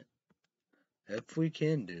 10. If we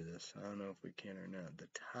can do this, I don't know if we can or not. The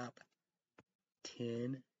top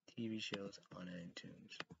 10 TV shows on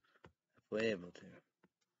iTunes. If we're able to.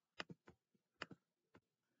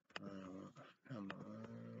 Come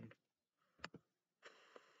on.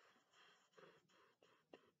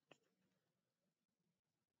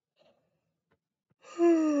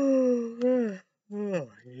 Oh,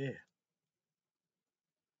 yeah.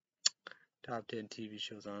 Top 10 TV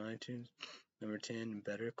shows on iTunes. Number 10,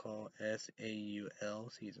 Better Call Saul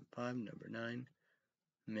Season 5. Number 9,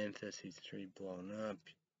 Memphis Season 3, Blown Up.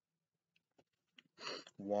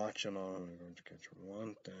 Watch them all. I'm going to catch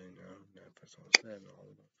one thing. Memphis on 7. All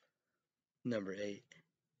of them. Number 8,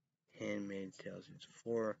 Handmaid's Tale Season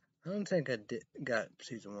 4. I don't think I got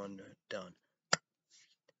Season 1 done.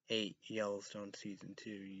 8, Yellowstone Season 2,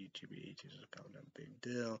 YouTube Ages is coming up, big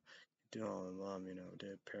deal. Do all the love,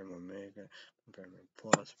 did Paramount Mega, Paramount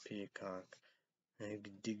Plus, Peacock, and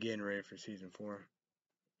getting ready for Season 4.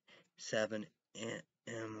 7,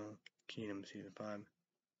 Animal Kingdom Season 5.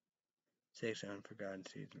 6, Unforgotten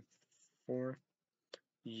Season 4.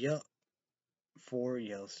 4,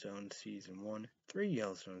 Yellowstone Season 1. 3,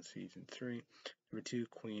 Yellowstone Season 3. Number 2,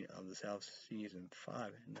 Queen of the South Season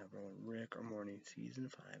 5. Number 1, Rick or Morty Season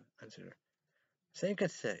 5. Consider. Same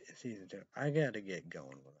cassette Season 2. I gotta get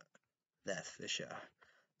going with it. That's the show.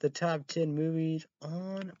 The top 10 movies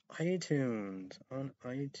on iTunes.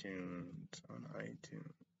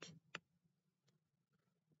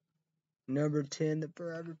 Number 10, The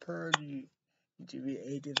Forever Purge. TV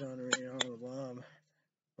Ages on the radio on the bomb.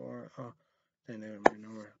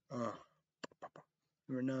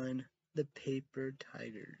 Number 9, The Paper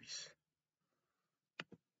Tigers.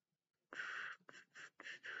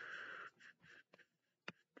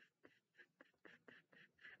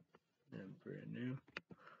 Brand new.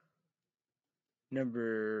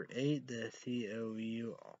 Number 8, the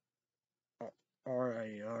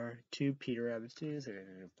COURIR 2, Peter Rabbit 2,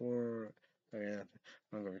 4. I'm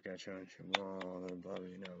gonna catch on. Blah blah,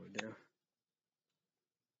 we do.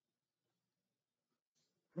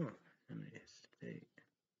 Let me state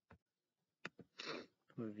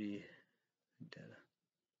movie data.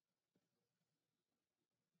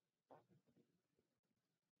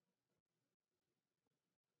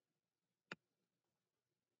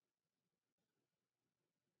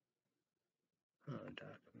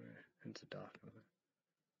 Document. It's a document.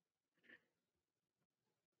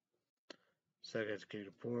 Second Key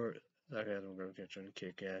Report. Second, I'm gonna get you on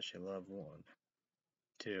Kick Ass. You Love 1.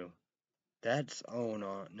 2. That's on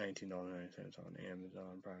 $19.90 on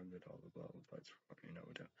Amazon Prime with all the blah plates for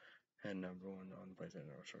and number 1 on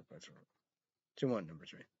PlayStation or short plates for 2-1 number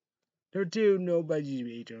 3. Number 2, Nobody's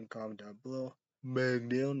Agent, comment down below. Big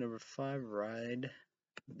deal. Number 5, Ride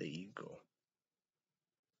the Eagle.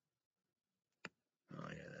 Oh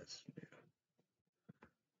yeah, that's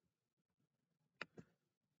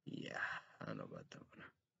new. Yeah, I don't know about that one.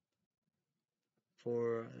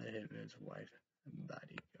 4, The Hitman's Wife,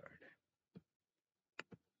 Bodyguard.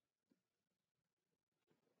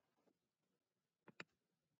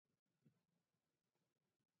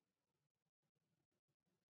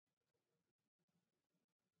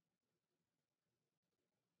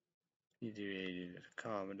 You do 80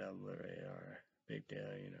 comment down below AR. Big deal, the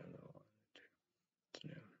one. It's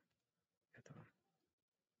new. Get the one.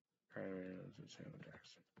 Primary knows it's Samuel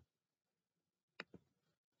Jackson.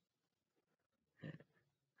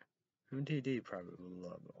 MTD probably would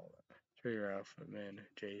love all that. Trigger Alpha, man,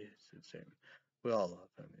 Jay said same. We all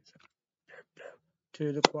love him.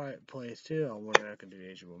 To The Quiet Place 2. I wonder I can do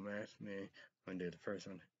Ageable Max. Me, I'm gonna do the first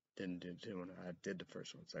one. Didn't do the 2 one. I did the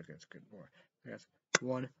first one, so I guess good more. I guess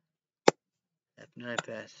 1. F9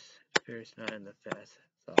 Fast, Furious 9, The Fast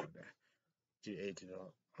Saga. G8 to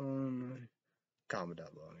the comment down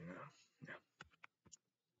below, Yeah.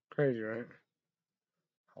 Crazy, right?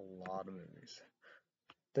 A lot of movies.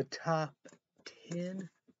 The top 10.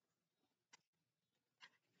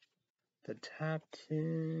 The top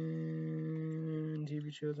 10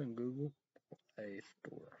 TV shows on Google Play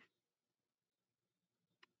Store.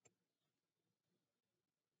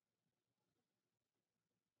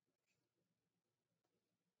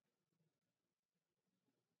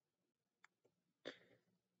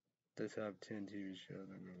 The top 10 TV shows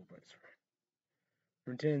on Google Play Store.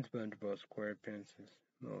 Number 10, SpongeBob SquarePants.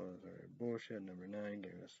 Bullshit. Number 9,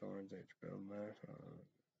 Game of Thrones. HBO Max.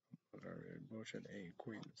 Bullshit. 8,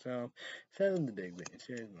 Queen of the South. 7, The Big Bang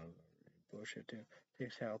Series. Bullshit 2.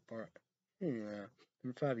 6, South Park. Yeah.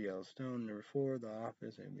 Number 5, Yellowstone. Number 4, The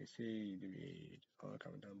Office. NBC. UTV. All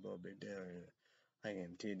comment down below. Big deal. Like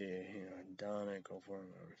MTD. Donna. Go for it.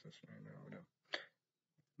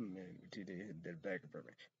 Maybe TD did back for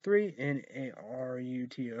me. 3,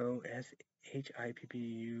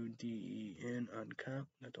 NARUTOSHIPPUDEN. Uncut.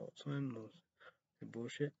 Adult Swim.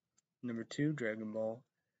 Bullshit. Number 2, Dragon Ball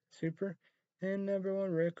Super. And number 1,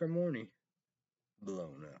 Rick or Morty.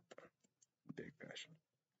 Blown up. Big passion.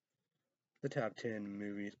 The top 10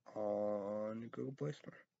 movies on Google Play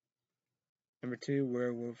Store. Number 2,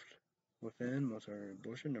 Werewolf Within. Most are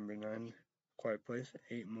bullshit. Number 9, Quiet Place.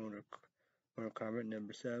 8, Mortal Kombat.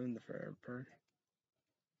 Number 7, The Forever Purge.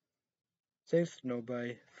 6,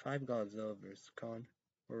 Nobody. 5, Godzilla vs. Kong.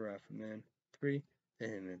 4, Aquaman. 3, The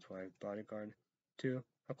Hitman's Wife, Bodyguard. 2,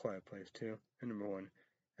 A Quiet Place 2. And number 1,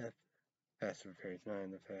 Fast and Furious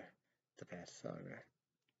 9, The Fast Saga.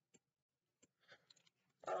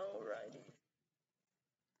 Alrighty.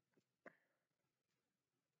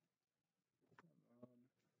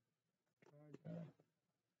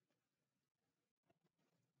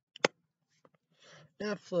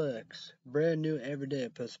 Netflix. Brand new every day.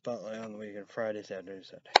 Put spotlight on the weekend. Friday, Saturday,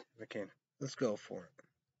 Sunday. If I can. Let's go for it.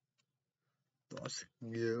 Let's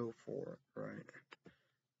go for it. Right.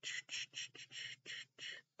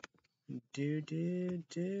 Do do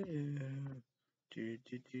do. Do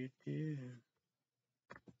do do do.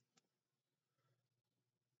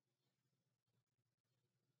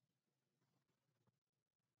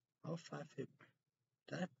 Oh, 550.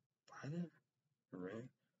 Did I buy that? Right?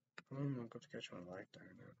 I don't know if catch one like that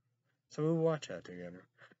or not. So we'll watch that together.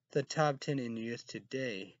 The top 10 in use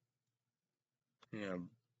today. You know,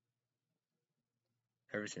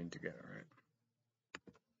 everything together, right?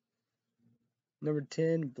 Number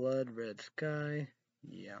 10, Blood Red Sky.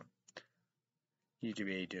 Yeah.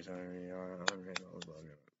 YouTube 82. Yeah.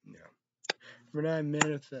 Number 9,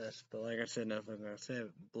 Manifest. But like I said, nothing I said,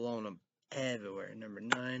 blowing up everywhere. Number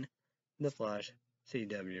 9, The Flash.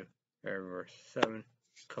 CW. Everywhere. 7,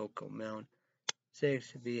 Coco Mountain.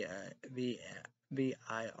 6, VIRGIN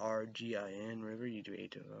River. YouTube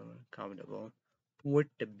 82. Comment below. What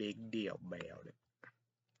the big deal about it?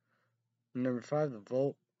 Number 5, The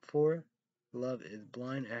Vault. 4, Love is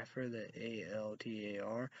Blind after the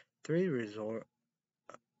ALTAR. 3, Resort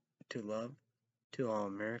to Love. 2, All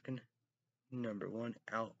American. Number 1,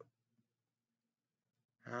 Outer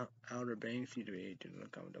Banks. You do a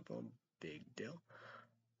comment below. Big deal.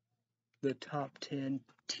 The top 10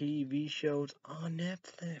 TV shows on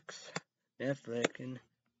Netflix. Netflix and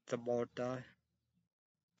the Mortai.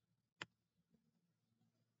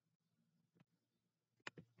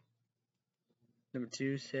 Number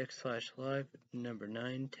 2, Sex/Life. Number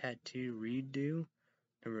 9, Tattoo Redo.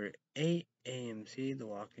 Number 8, AMC, The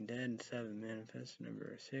Walking Dead. 7, Manifest.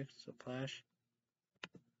 Number 6, The Flash.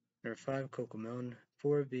 Number 5, Coco Mountain.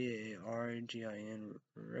 4, VARGIN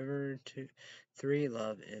River. 3,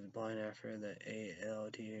 Love is Blind after the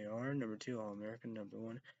ALTAR. Number 2, All American. Number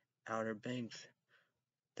 1, Outer Banks.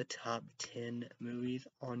 The top 10 movies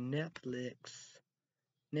on Netflix.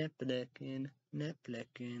 Netflixing.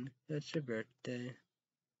 It's your birthday.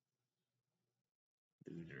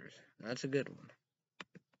 Losers. That's a good one.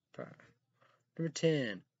 Number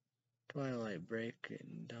 10, Twilight Break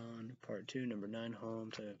and Dawn Part 2. Number 9, Home,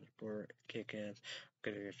 Sport, Kick-Ass.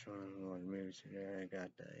 I'm gonna get one of the movies today. I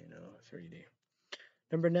got that, 3D.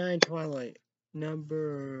 Number 9, Twilight.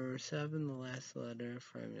 Number 7, The Last Letter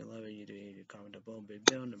from 11. You do comment above. Big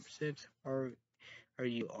deal. Number 6, RUNIKENSHIN.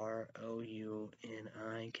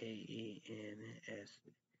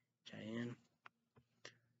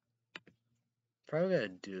 Probably gotta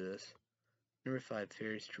do this. Number 5,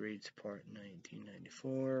 Fear Streets, Part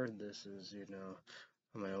 1994. This is,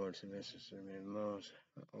 on my older semesters, most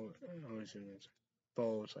older semesters,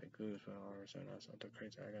 bowls like Goosebumps, and that's something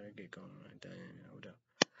crazy. I gotta get going on that.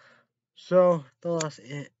 So,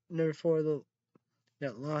 number 4,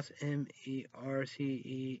 that lost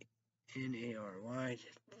MERCENARY.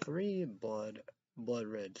 3, Blood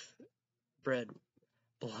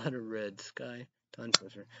Red Sky, Tongue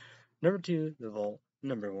Twister. Number 2, The Vault.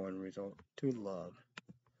 Number 1, Resort to Love.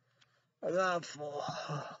 I got full.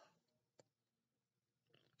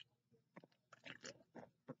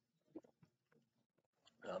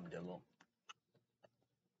 Demo.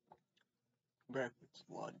 Breakfast,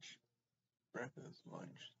 lunch,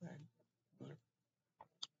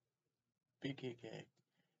 BKK,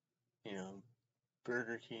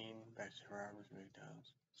 Burger King, Baxter Roberts,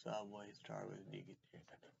 McDonald's, Subway, Starbucks, vegan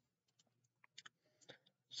chicken.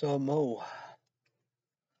 So Mo,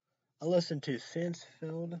 I listened to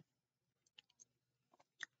Sensefield.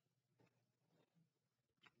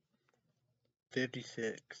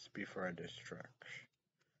 '56 before I distract.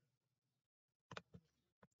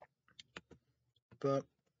 But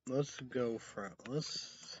let's go from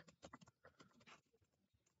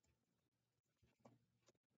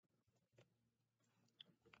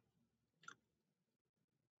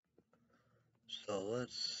So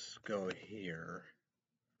let's go here.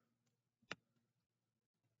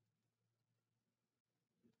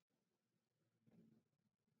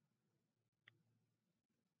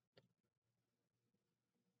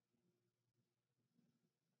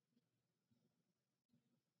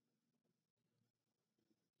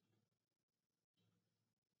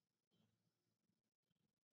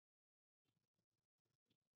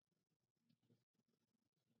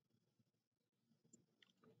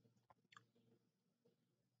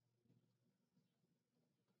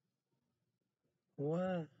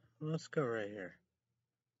 What? Let's go right here.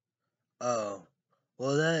 Oh,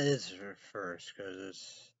 well that is first because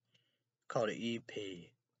it's called an EP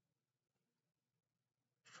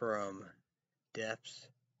from Depths.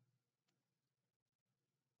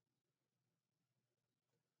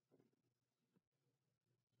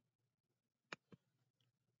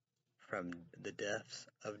 from the depths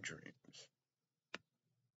of dreams.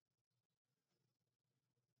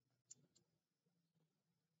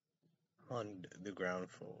 On the ground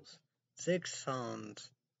falls. 6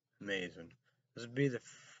 songs, amazing. This would be the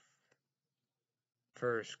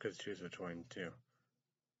first because she was a 22.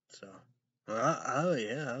 So, oh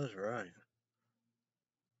yeah, I was right.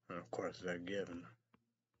 And of course, they're given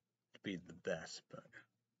to be the best, but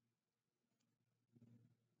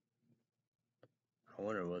I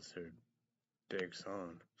wonder what's her big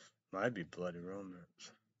song. Might be Bloody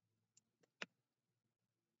Romance.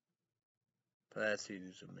 But that CD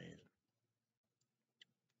is amazing.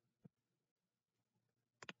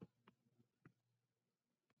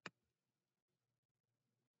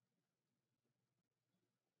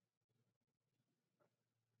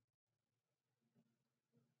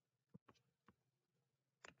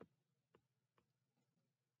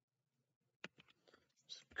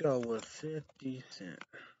 Let's go with 50 Cent.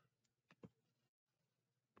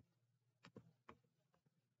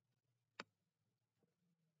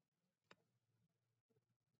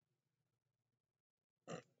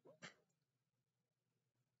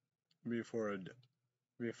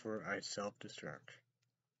 Before I self-destruct.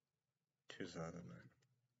 2009.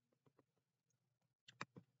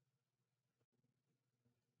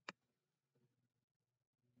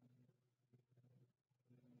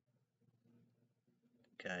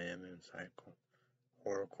 KM Cycle.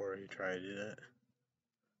 Horrorcore, you try to do that?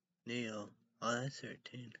 Neo. Oh, that's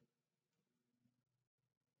 13.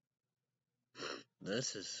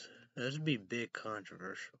 This would be big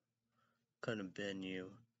controversial. Couldn't have been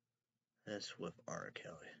you. That's with R.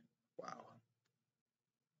 Kelly. Wow.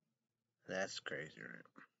 That's crazy, right?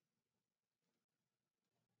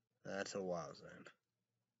 That's a wild thing.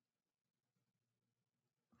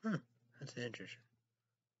 Huh. That's interesting.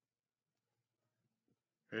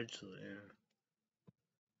 Richly, yeah.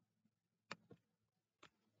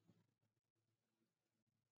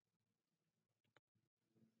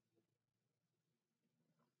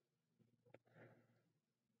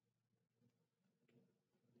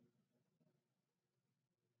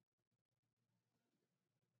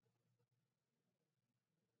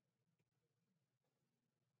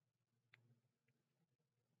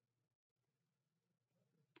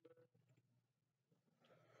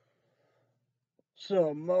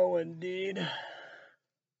 So, Mo, indeed.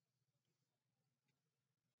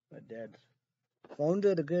 My dad's phone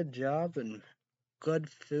did a good job, and good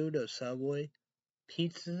food of Subway,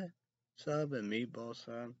 pizza sub, and meatball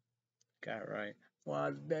sub. Got right.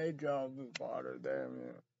 Well, his day job is harder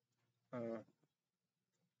than yeah.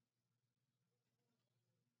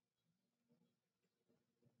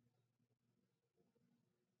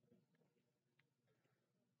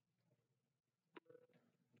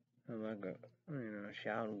 I'm like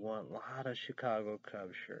Sean won a lot of Chicago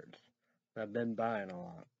Cubs shirts. I've been buying a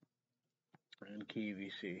lot. And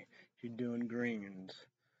KVC. She's doing greens.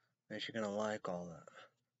 And she's gonna like all that.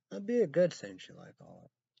 That'd be a good thing she like all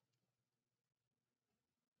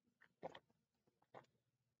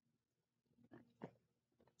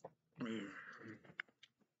that.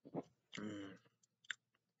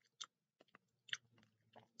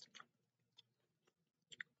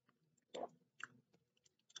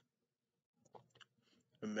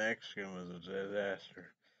 The Mexican was a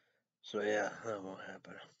disaster. So yeah, that won't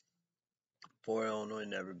happen. For Illinois,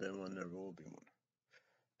 never been one, never will be one.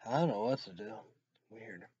 I don't know what's the deal.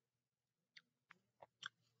 Weird.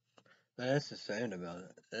 That's the same about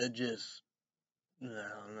it. It just, I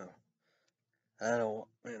don't know. I don't,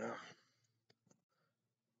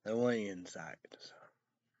 I want you inside. So.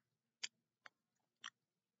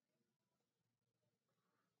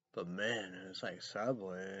 But man, it's like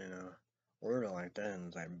Subway, order like that and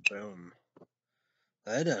it's like boom.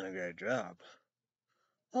 They done a great job.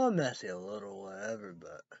 All messy a little, whatever,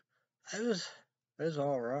 but it was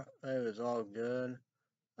alright. It was all good.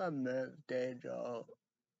 I met day job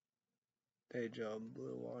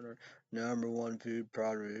Blue Water. Number one food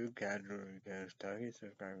product, Chattanooga, Kentucky.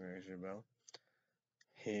 Subscribe to your bell.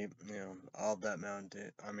 He, all that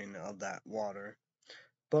mountain, all that water.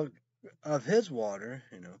 But of his water,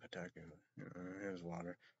 Kentucky, his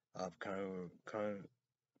water, of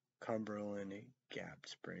Cumberland Gap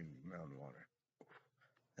Spring Mountain Water.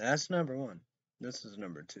 That's number one. This is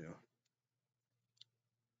number two.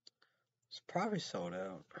 It's probably sold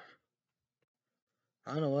out.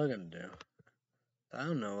 I don't know what I'm gonna do. I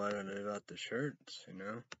don't know what I'm gonna do about the shirts,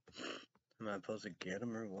 Am I supposed to get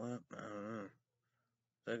them or what? I don't know.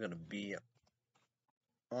 They're gonna be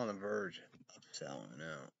on the verge of selling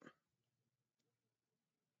out.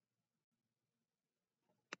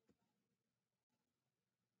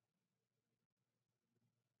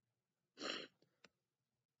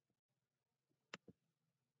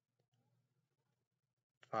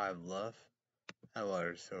 5 left. That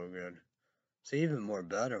water's so good. It's even more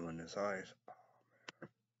better when it's ice.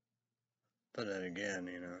 But then again,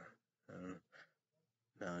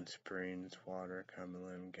 Mountain Springs, water,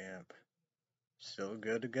 Cumberland Gap. Still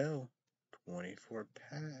good to go. 24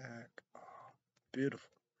 pack. Oh, beautiful.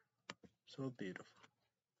 So beautiful.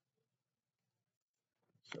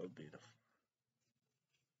 So beautiful.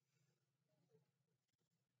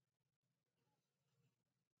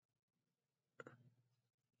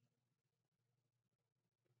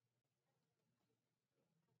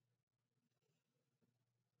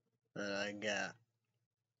 And I got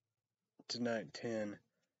tonight 10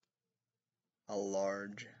 a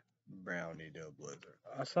large brownie dough blizzard.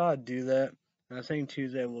 I saw it do that. I think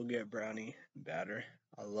Tuesday we'll get brownie batter.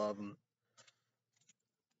 I love them.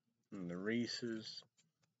 And the Reese's.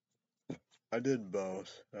 I did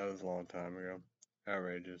both. That was a long time ago.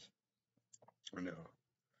 Outrageous. I know.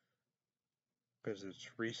 Because it's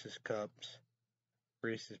Reese's Cups,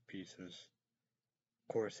 Reese's Pieces.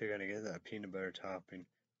 Of course, you're going to get that peanut butter topping,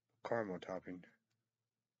 caramel topping.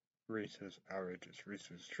 Reese's Outrageous.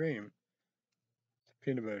 Reese's Dream.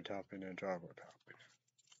 Peanut butter topping and chocolate topping.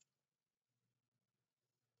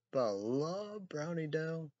 But I love brownie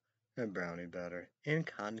dough and brownie batter and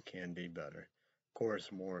cotton candy butter. Of course,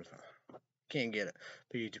 s'mores. Can't get it.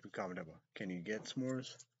 But YouTube comment down below. Can you get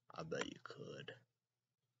s'mores? I bet you could.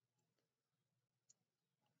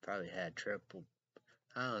 Probably had triple.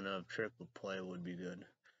 I don't know if triple play would be good.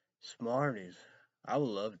 Smarties. I would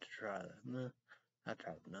love to try that. No, I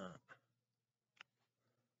probably not.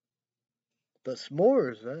 But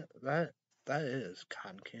s'mores, that is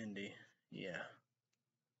cotton candy. Yeah.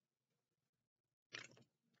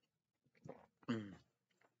 Mm.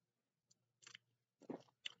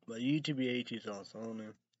 But UTBH is also on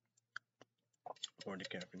there. For the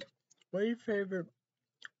caffeine. What are your favorite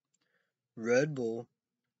Red Bull?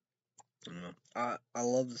 I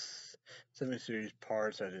love the 7 Series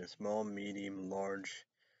parts that is small, medium, large.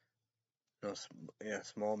 No, yeah,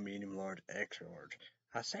 small, medium, large, extra large.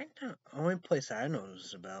 I think the only place I know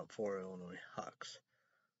is about 4 Illinois Hucks.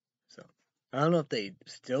 So I don't know if they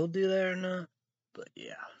still do that or not, but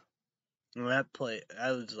yeah. And that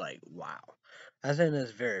I was like, wow. I think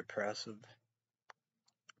that's very impressive.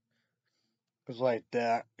 Cause like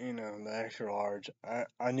that, the extra large.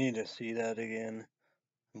 I need to see that again.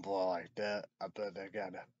 Blow like that. I bet they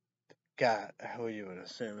got who you would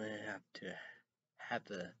assume they have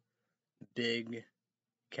the big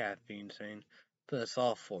caffeine thing. But it's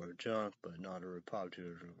all full of junk, but not a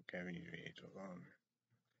repository of caffeine on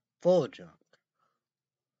full of junk.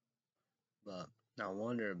 But I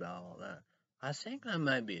wonder about all that. I think that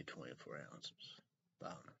might be a 24 ounces.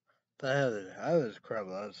 But that was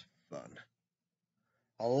incredible. That was fun.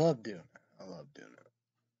 I love doing it.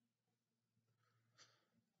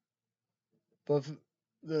 But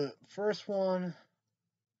the first one,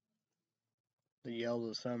 the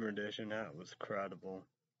Yellow Summer Edition, that was credible.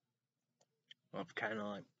 Of kind of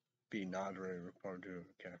like being not really required to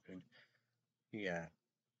caffeine. You got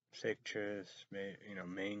citrus,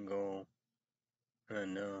 mango.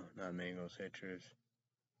 No, not mango, citrus.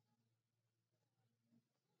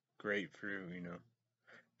 Grapefruit,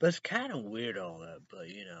 But it's kind of weird all that, but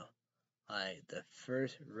like the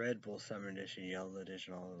first Red Bull Summer Edition, Yellow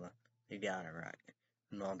Edition, all of that, they got it right.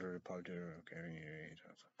 Not the Republic of caffeine.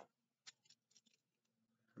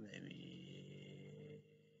 Maybe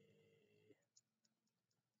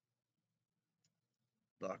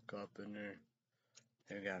buck up in there.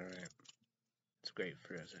 They got it right. It's great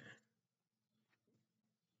for us.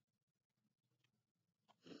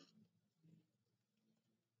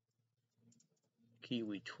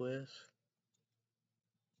 Kiwi twist.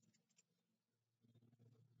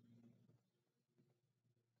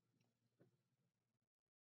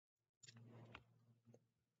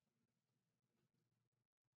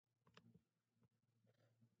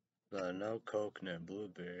 No coconut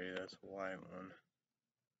blueberry. That's a white one.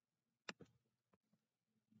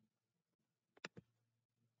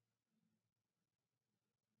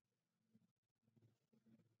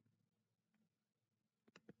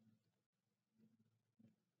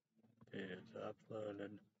 It is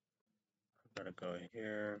uploaded. I'm gonna go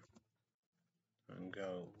here and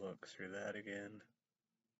go look through that again.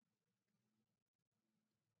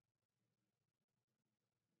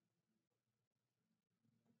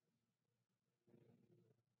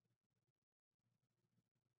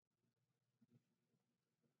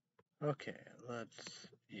 Okay, let's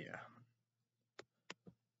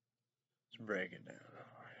break it down.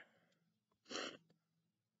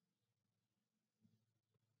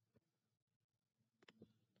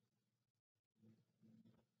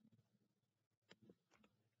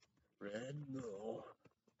 Red Bull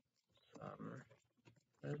Summer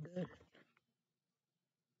Edition.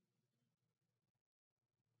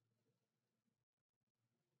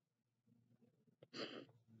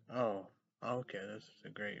 Oh, okay, this is a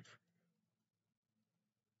great.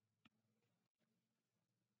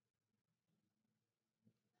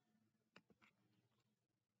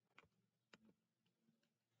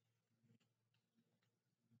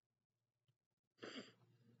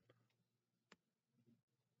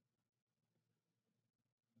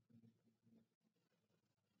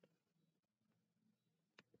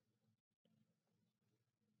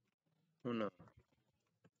 Oh no,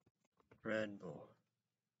 Red Bull.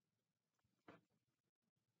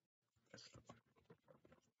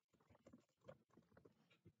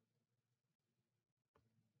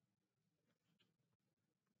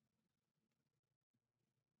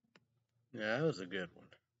 Yeah, that was a good one.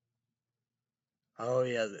 Oh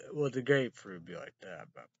yeah, well the grapefruit would be like that,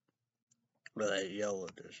 but that yellow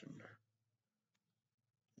edition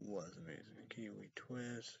was amazing. Kiwi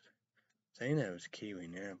twist. Saying that was kiwi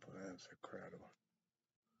and apple, that's incredible.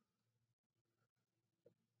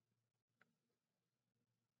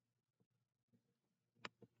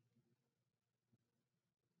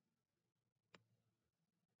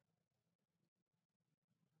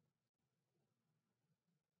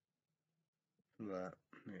 But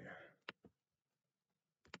yeah.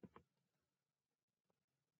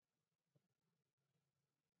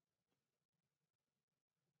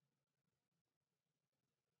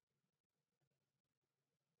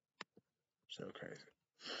 So crazy.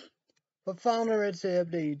 But finally, Red Say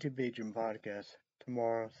update YouTube page and podcast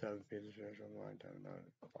tomorrow, 7 p.m. online time, 9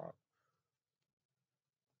 o'clock.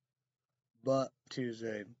 But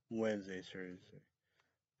Tuesday, Wednesday, Thursday,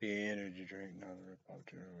 the energy drink, not the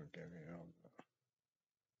Republican or whatever.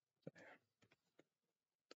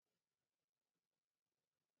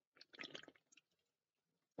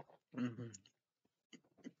 Mm-hmm.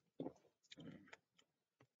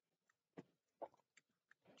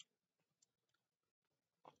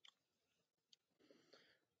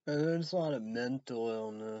 And there's a lot of mental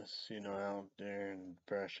illness, out there, and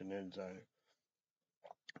depression, anxiety.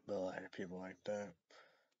 But a lot of people like that.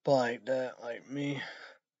 But like that, like me,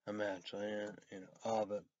 I'm actually in,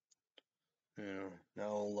 Ovid, now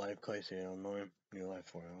old life, Clay Illinois, new life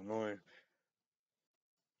for Illinois.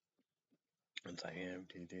 It's like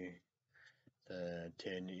MTD.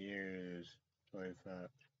 10 years, 25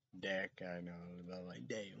 deck, I know about like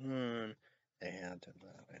day one. They had to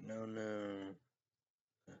like, no,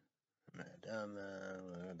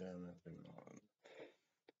 Madama,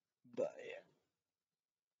 but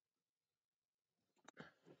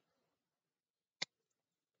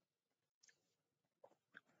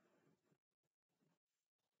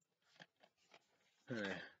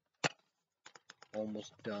yeah,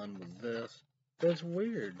 almost done with this. That's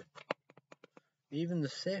weird. Even the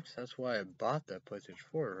 6, that's why I bought that PlayStation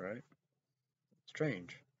 4, right?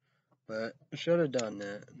 Strange. But I should have done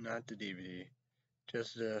that, not the DVD.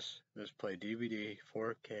 Just this. Just play DVD,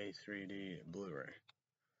 4K, 3D, Blu-ray.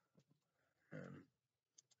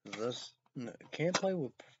 This can't play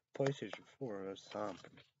with PlayStation 4. That's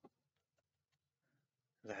something.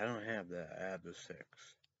 I don't have that. I have the 6.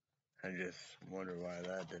 I just wonder why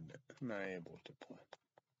that didn't. I'm not able to play.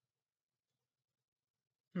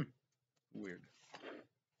 Weird.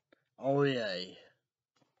 Oh yeah.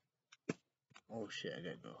 Oh shit, I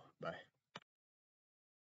gotta go. Bye.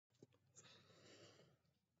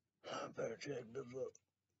 I better check this up.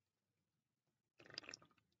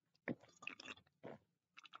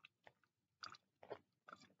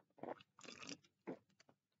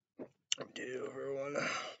 Do everyone.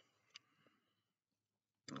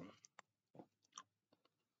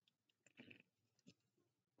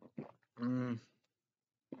 Mm.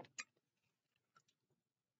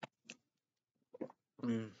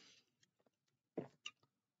 Mm.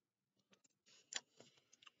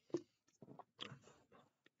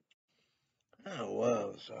 Oh, what I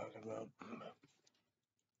was talking about.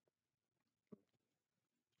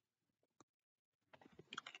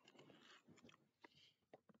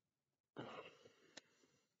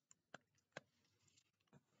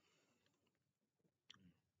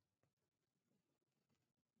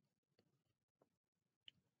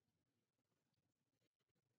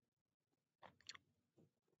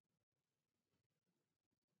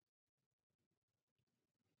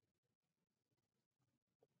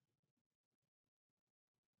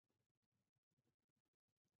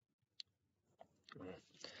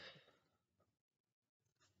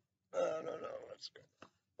 I don't know. Let's go.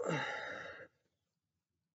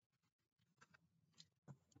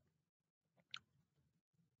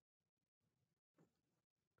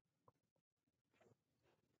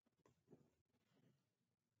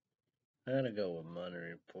 I gotta go with Money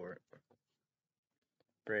Report.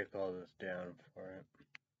 Break all this down for it.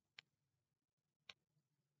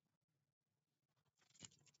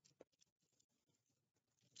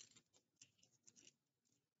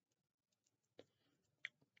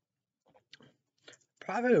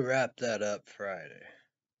 Probably wrap that up Friday.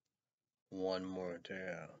 One more to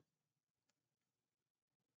go.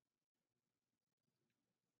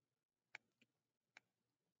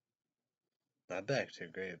 My back's a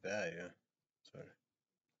great value.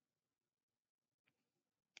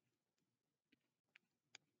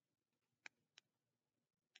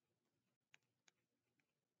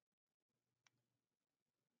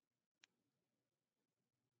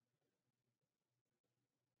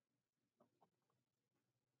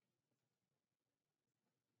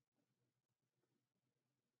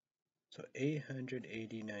 So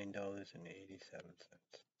 $889.87.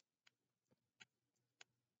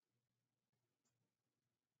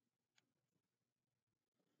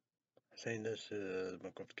 Saying this is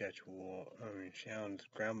Shannon's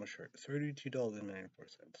grandma shirt, $32.94.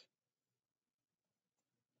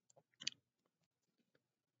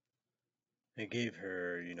 I gave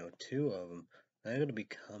her, 2 of them. They're gonna be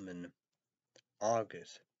coming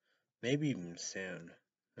August, maybe even soon.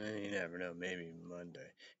 You never know, maybe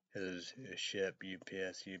Monday. Because it ship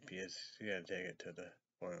UPS, you gotta take it to the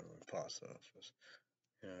post office.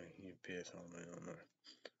 UPS on my own.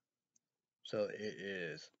 So it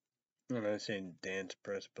is. And I'm saying Dan's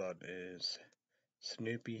press bot is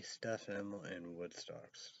Snoopy, Stuffed Animal, and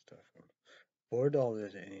Woodstock Stuffed Animal.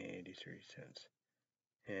 $4.83.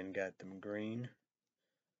 And got them green.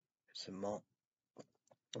 Some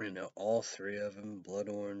all 3 of them, blood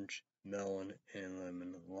orange, melon, and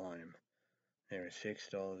lemon lime. They were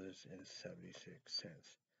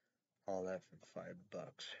 $6.76. All that for $5.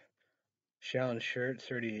 Shawn shirt,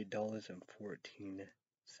 $38.14.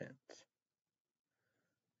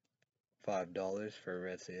 $5 for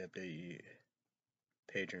Red State Update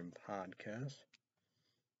Patreon podcast.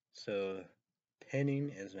 So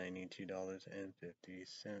penning is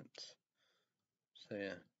 $92.50. So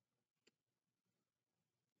yeah.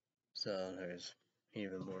 So there's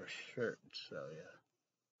even more shirts. So yeah.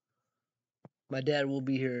 My dad will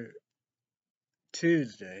be here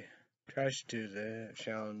Tuesday. Trash Tuesday. It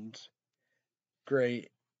sounds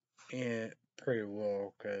great and pretty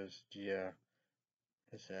well because yeah,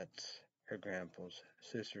 that's her grandpa's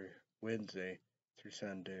sister Wednesday through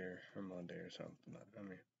Sunday or Monday or something. I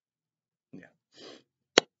mean, yeah.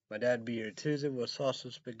 My dad be here Tuesday with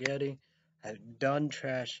salsa spaghetti. I've done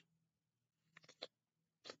trash.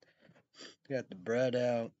 Got the bread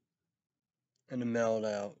out and the melt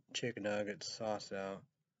out, chicken nuggets, sauce out.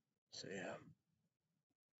 So yeah.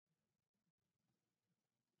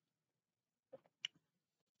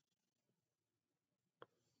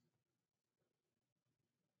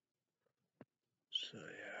 So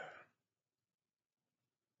yeah.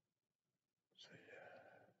 So yeah.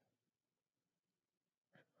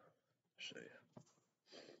 So yeah.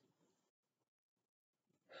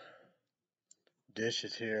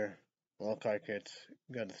 Dishes here. Look like it's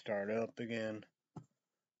got to start up again.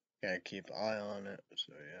 Gotta keep an eye on it.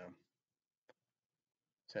 So yeah.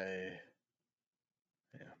 Say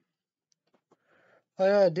yeah. Oh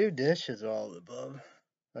yeah, I do dishes all the above.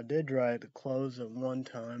 I did dry the clothes at one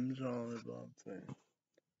time, so all the above thing.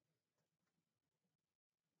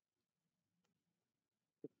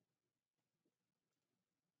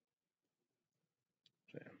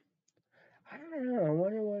 So, yeah. I don't know. I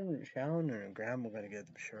wonder when Shawn and Grandma gonna get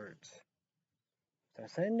them shirts. They're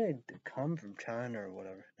saying they come from China or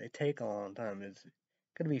whatever. They take a long time. It's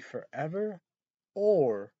gonna be forever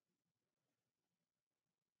or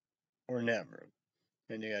never.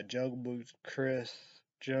 And you got Jungle Boots, Chris,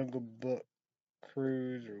 Jungle Book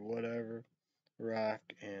Cruise or whatever, Rock,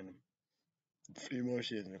 and a few more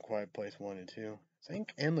she's in A Quiet Place 1 and 2. I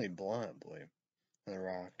think Emily Blunt, I believe. The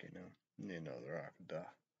Rock, The Rock, duh.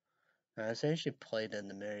 I say she played in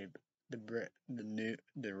the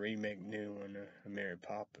remake new one, Mary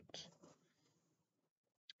Poppins.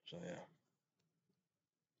 So yeah.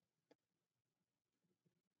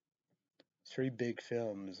 3 big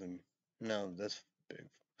films, and no, this big.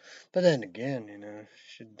 But then again,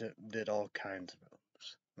 she did all kinds of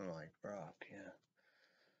films. Like Rock, yeah.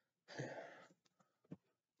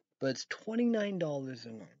 But it's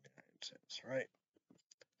 $29.99, right?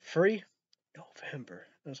 Free? November.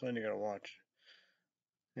 That's when you gotta watch.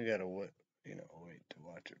 You gotta wait to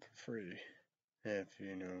watch it for free. If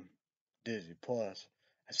Disney Plus.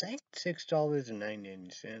 I think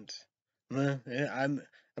 $6.99.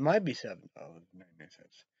 It might be $7.99.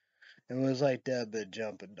 It was like that, but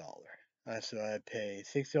jump $1. So I pay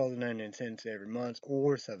 $6.99 every month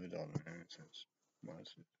or $7.99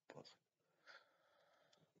 months plus.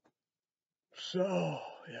 So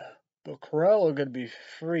yeah, but Corella gonna be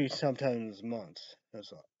free sometime this month.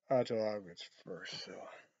 That's until August 1st. So,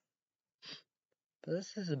 but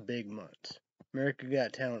this is a big month. America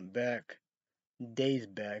Got Talent back, Days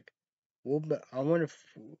back. I wonder if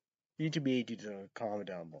YouTube agents will comment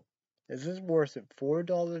down below. Is this worth it?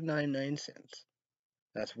 $4.99.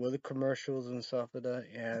 That's with the commercials and stuff that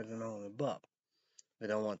it has and all the above. I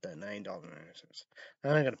don't want that $9.99.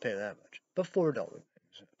 I'm not gonna pay that much, but $4.99.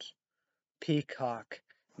 Peacock,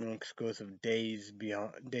 exclusive days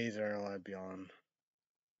are allowed beyond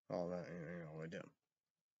all that, we do.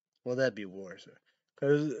 Will that be worth it?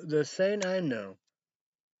 Because the saying I know,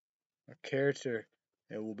 a character,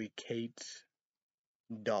 it will be Kate's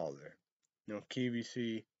Dollar.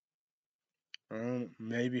 KBC.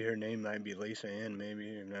 Maybe her name might be Lisa Ann. Maybe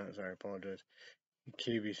if not, sorry, I apologize.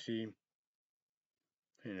 KBC.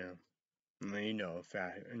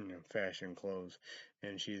 Fashion clothes,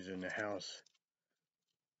 and she's in the house,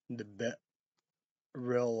 the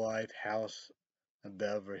real life house of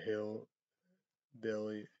Beverly Hills,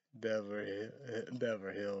 not Beverly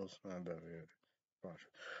Hills, but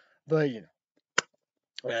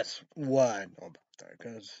that's what I know about that,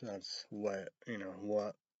 because that's what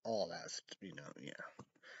what all that's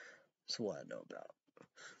that's what I know about.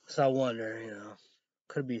 So I wonder,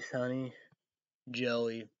 could it be Sunny,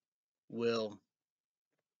 Joey, Will,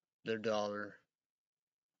 their daughter.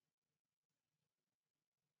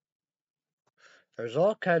 There's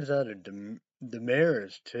all kinds of other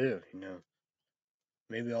Damaris too,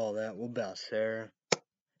 Maybe all that. What about Sarah?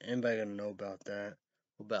 Anybody gonna know about that?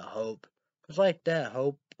 What about Hope? It's like that.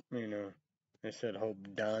 Hope, they said Hope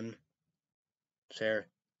done. Sarah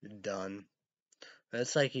done.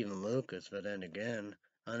 That's like even Lucas, but then again,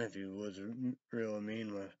 I don't know if he was really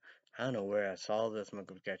mean with. I don't know where I saw this. I'm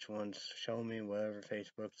gonna catch one. Show me whatever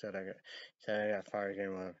Facebook said I got fired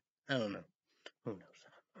again. Whatever. I don't know. Who knows?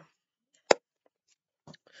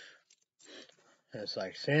 It's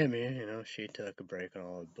like Sammy, she took a break and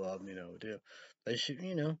all the blah, too. But she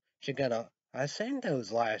got I think that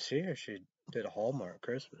was last year she did a Hallmark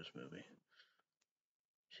Christmas movie.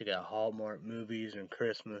 She got Hallmark movies and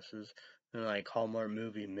Christmases and like Hallmark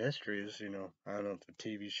movie mysteries, I don't know if the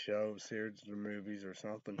TV show, series, or movies or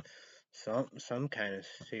something. Some kind of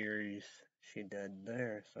series she did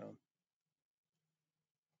there, so.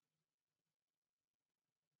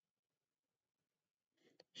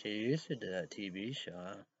 She used to do that TV show.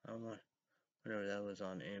 I don't know. Whenever that was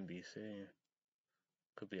on NBC.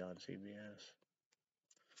 Could be on CBS.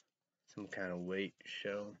 Some kind of weight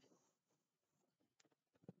show.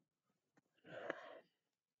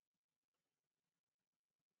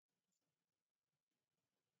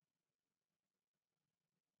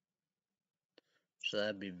 So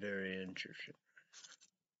that'd be very interesting.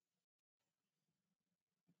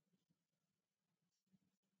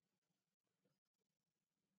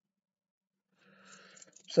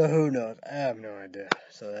 So who knows? I have no idea.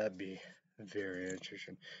 So that'd be very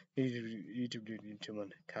interesting.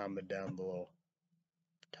 YouTube, comment down below.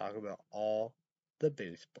 Talk about all the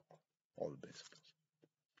baseball. All the baseballs.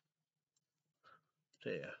 So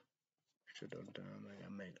yeah. Should have done like I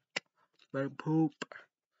made it. My poop.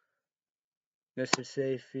 Mr.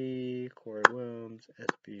 Safety, Corey Williams,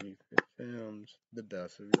 SB Films, the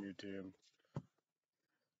best of YouTube.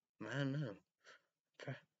 I don't know.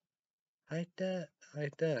 Like that.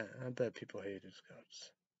 I bet people hate his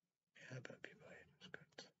guts. Yeah, I bet people hate his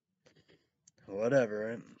guts. Whatever,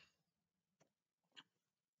 right?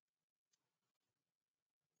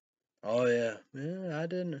 Oh yeah, I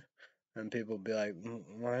didn't. And people be like,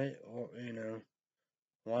 why,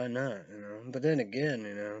 why not, But then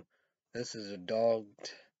again, this is a dog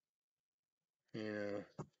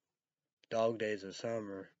days of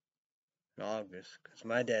summer in August. Because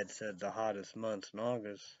my dad said the hottest month in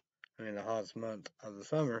August, the hottest month of the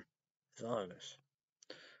summer is August.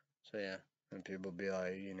 So yeah, and people be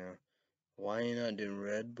like, why are you not doing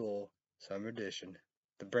Red Bull Summer Edition?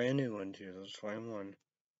 The brand new one, 2021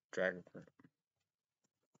 Dragon Fruit.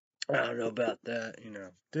 I don't know about that,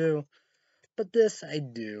 do. But this I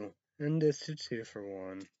do. And this is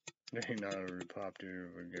 2-for-1. Not a repop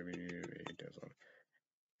dude. We're giving you 8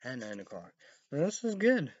 at 9 o'clock. Now, this is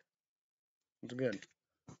good. It's good.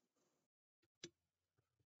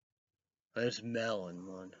 This melon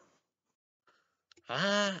one.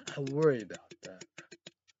 I worry about that.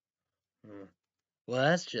 Well,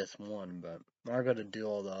 that's just one, but I gotta do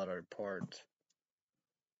all the other parts.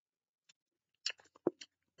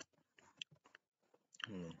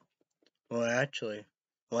 Well, actually,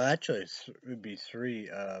 Well, actually, it would be 3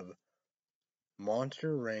 of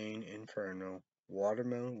Monster Rain Inferno,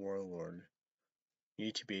 Watermelon Warlord,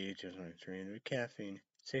 ETB just like 300 caffeine,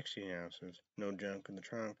 16 ounces, no junk in the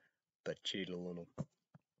trunk, but cheat a little.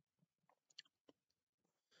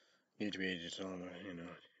 ETB just on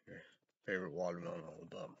your favorite watermelon all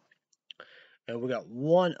above. And we got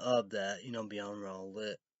one of that, Beyond Raw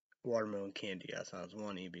Lit watermelon candy. That sounds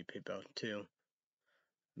 1 EBP belt 2.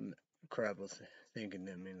 Crap was thinking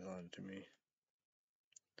that means a lot to me.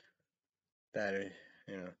 Battery,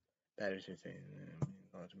 battery 16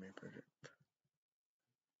 means a lot to me.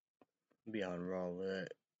 Beyond Raw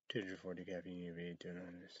Lit, 240 caffeine UV,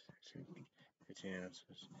 15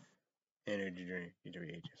 ounces. Energy drink,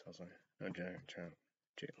 EWH, also no giant trunk,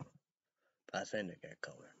 too. But I think they got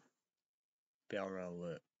color. Beyond Raw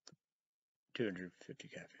Lit, 250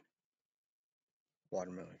 caffeine.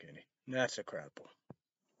 Watermelon candy. That's a crapple.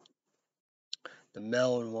 The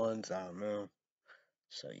melon ones, I don't know.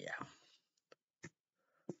 So yeah.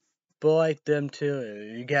 But like them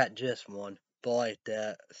too, you got just one. But like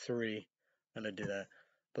that, 3. I'm gonna do that.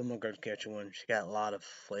 But I'm gonna catch one. She got a lot of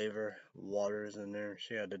flavor, waters in there.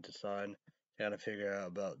 She had to decide. She had to figure out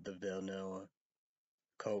about the vanilla,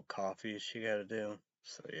 cold coffee she gotta do.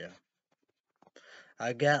 So yeah.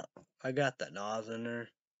 I got that Nas in there,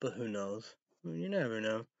 but who knows? You never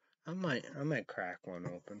know. I might crack one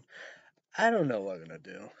open. I don't know what I'm gonna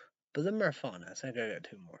do. But them are fun. I think I got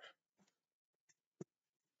 2 more.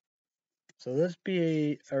 So this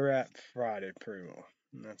be a wrap Friday primo.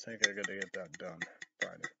 And I think I gotta get that done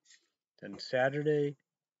Friday. Then Saturday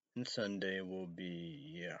and Sunday will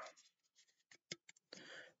be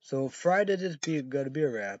So Friday this be gotta be a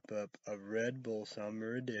wrap up of Red Bull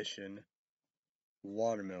Summer Edition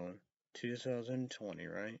Watermelon 2020,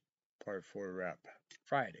 right? Part 4 wrap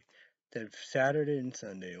Friday. Then Saturday and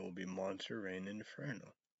Sunday will be Monster Rain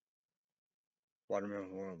Inferno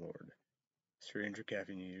Watermelon Warlord. 300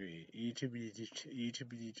 caffeine UV. Each of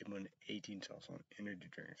each one 18 sauce on energy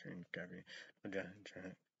drink, 300 caffeine. No giant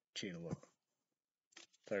cheetah low.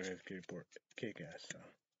 Sorry guys, skateboard kick ass.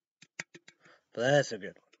 But that's a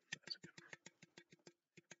good one. That's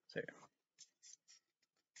a good one.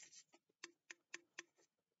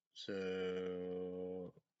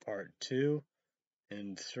 So part 2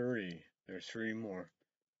 and 3. There's 3 more.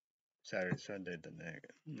 Saturday, Sunday, the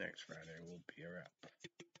next Friday will be a wrap.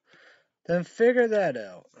 Then figure that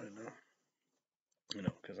out,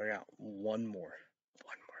 because I got one more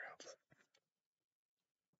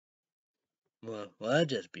outlet. Well, that'd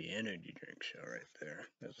just be energy drink show right there.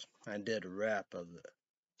 Cause I did a wrap of the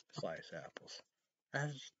slice apples.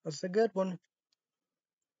 That's a good one.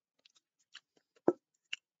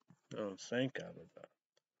 I don't think of it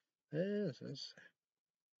though. It is.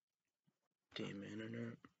 Team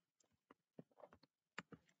internet.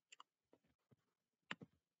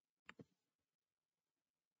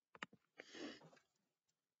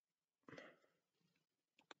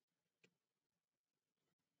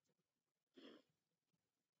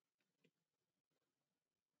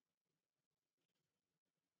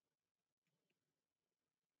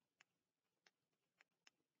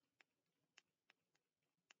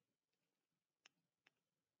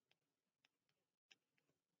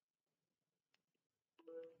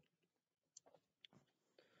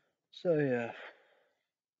 So yeah.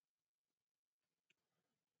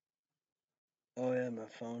 Oh yeah, my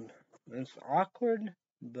phone. It's awkward,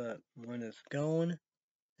 but when it's going,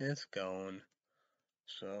 it's going.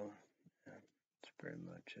 So yeah, that's pretty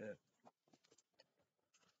much it.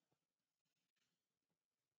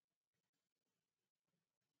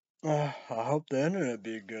 I hope the internet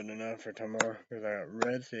be good enough for tomorrow, because I got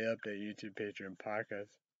Red Sea Update, YouTube, Patreon, podcast.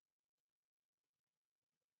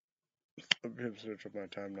 I'm search up my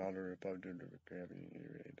time not to reply to the gravity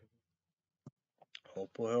read.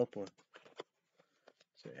 Hopefully.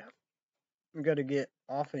 So yeah. We gotta get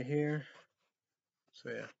off of here. So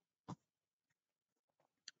yeah.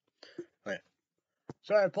 Oh, yeah.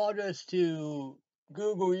 So I apologize to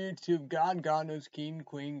Google, YouTube, God knows, King,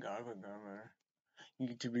 Queen, God,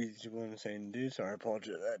 YouTube, want to say and do, so I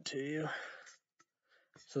apologize that to you.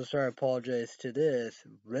 So sorry, I apologize to this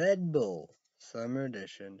Red Bull Summer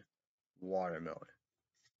Edition Watermelon.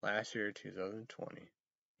 Last year, 2020.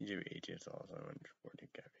 EGBH also 140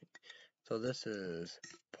 caffeine. So this is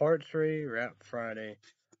part 3, Wrap Friday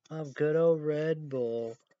of good old Red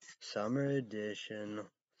Bull Summer Edition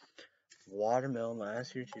Watermelon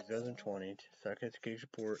last year, 2020. Second cake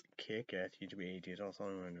support kick ass EGBH is also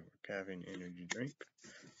on caffeine energy drink.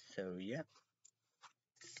 So yeah.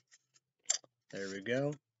 There we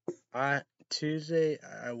go. Tuesday,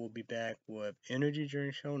 I will be back with Energy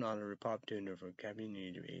Drink Show, not a Repop Tuner for Captain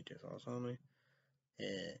Need to eat this also me.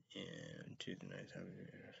 And Tuesday night,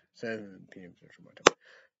 7 p.m. Central time.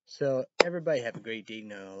 So, everybody have a great day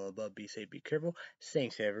now. Be safe, be careful.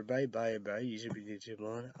 Thanks, everybody. Bye, everybody. You should be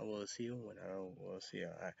on. I will see you when I will see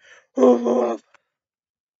you.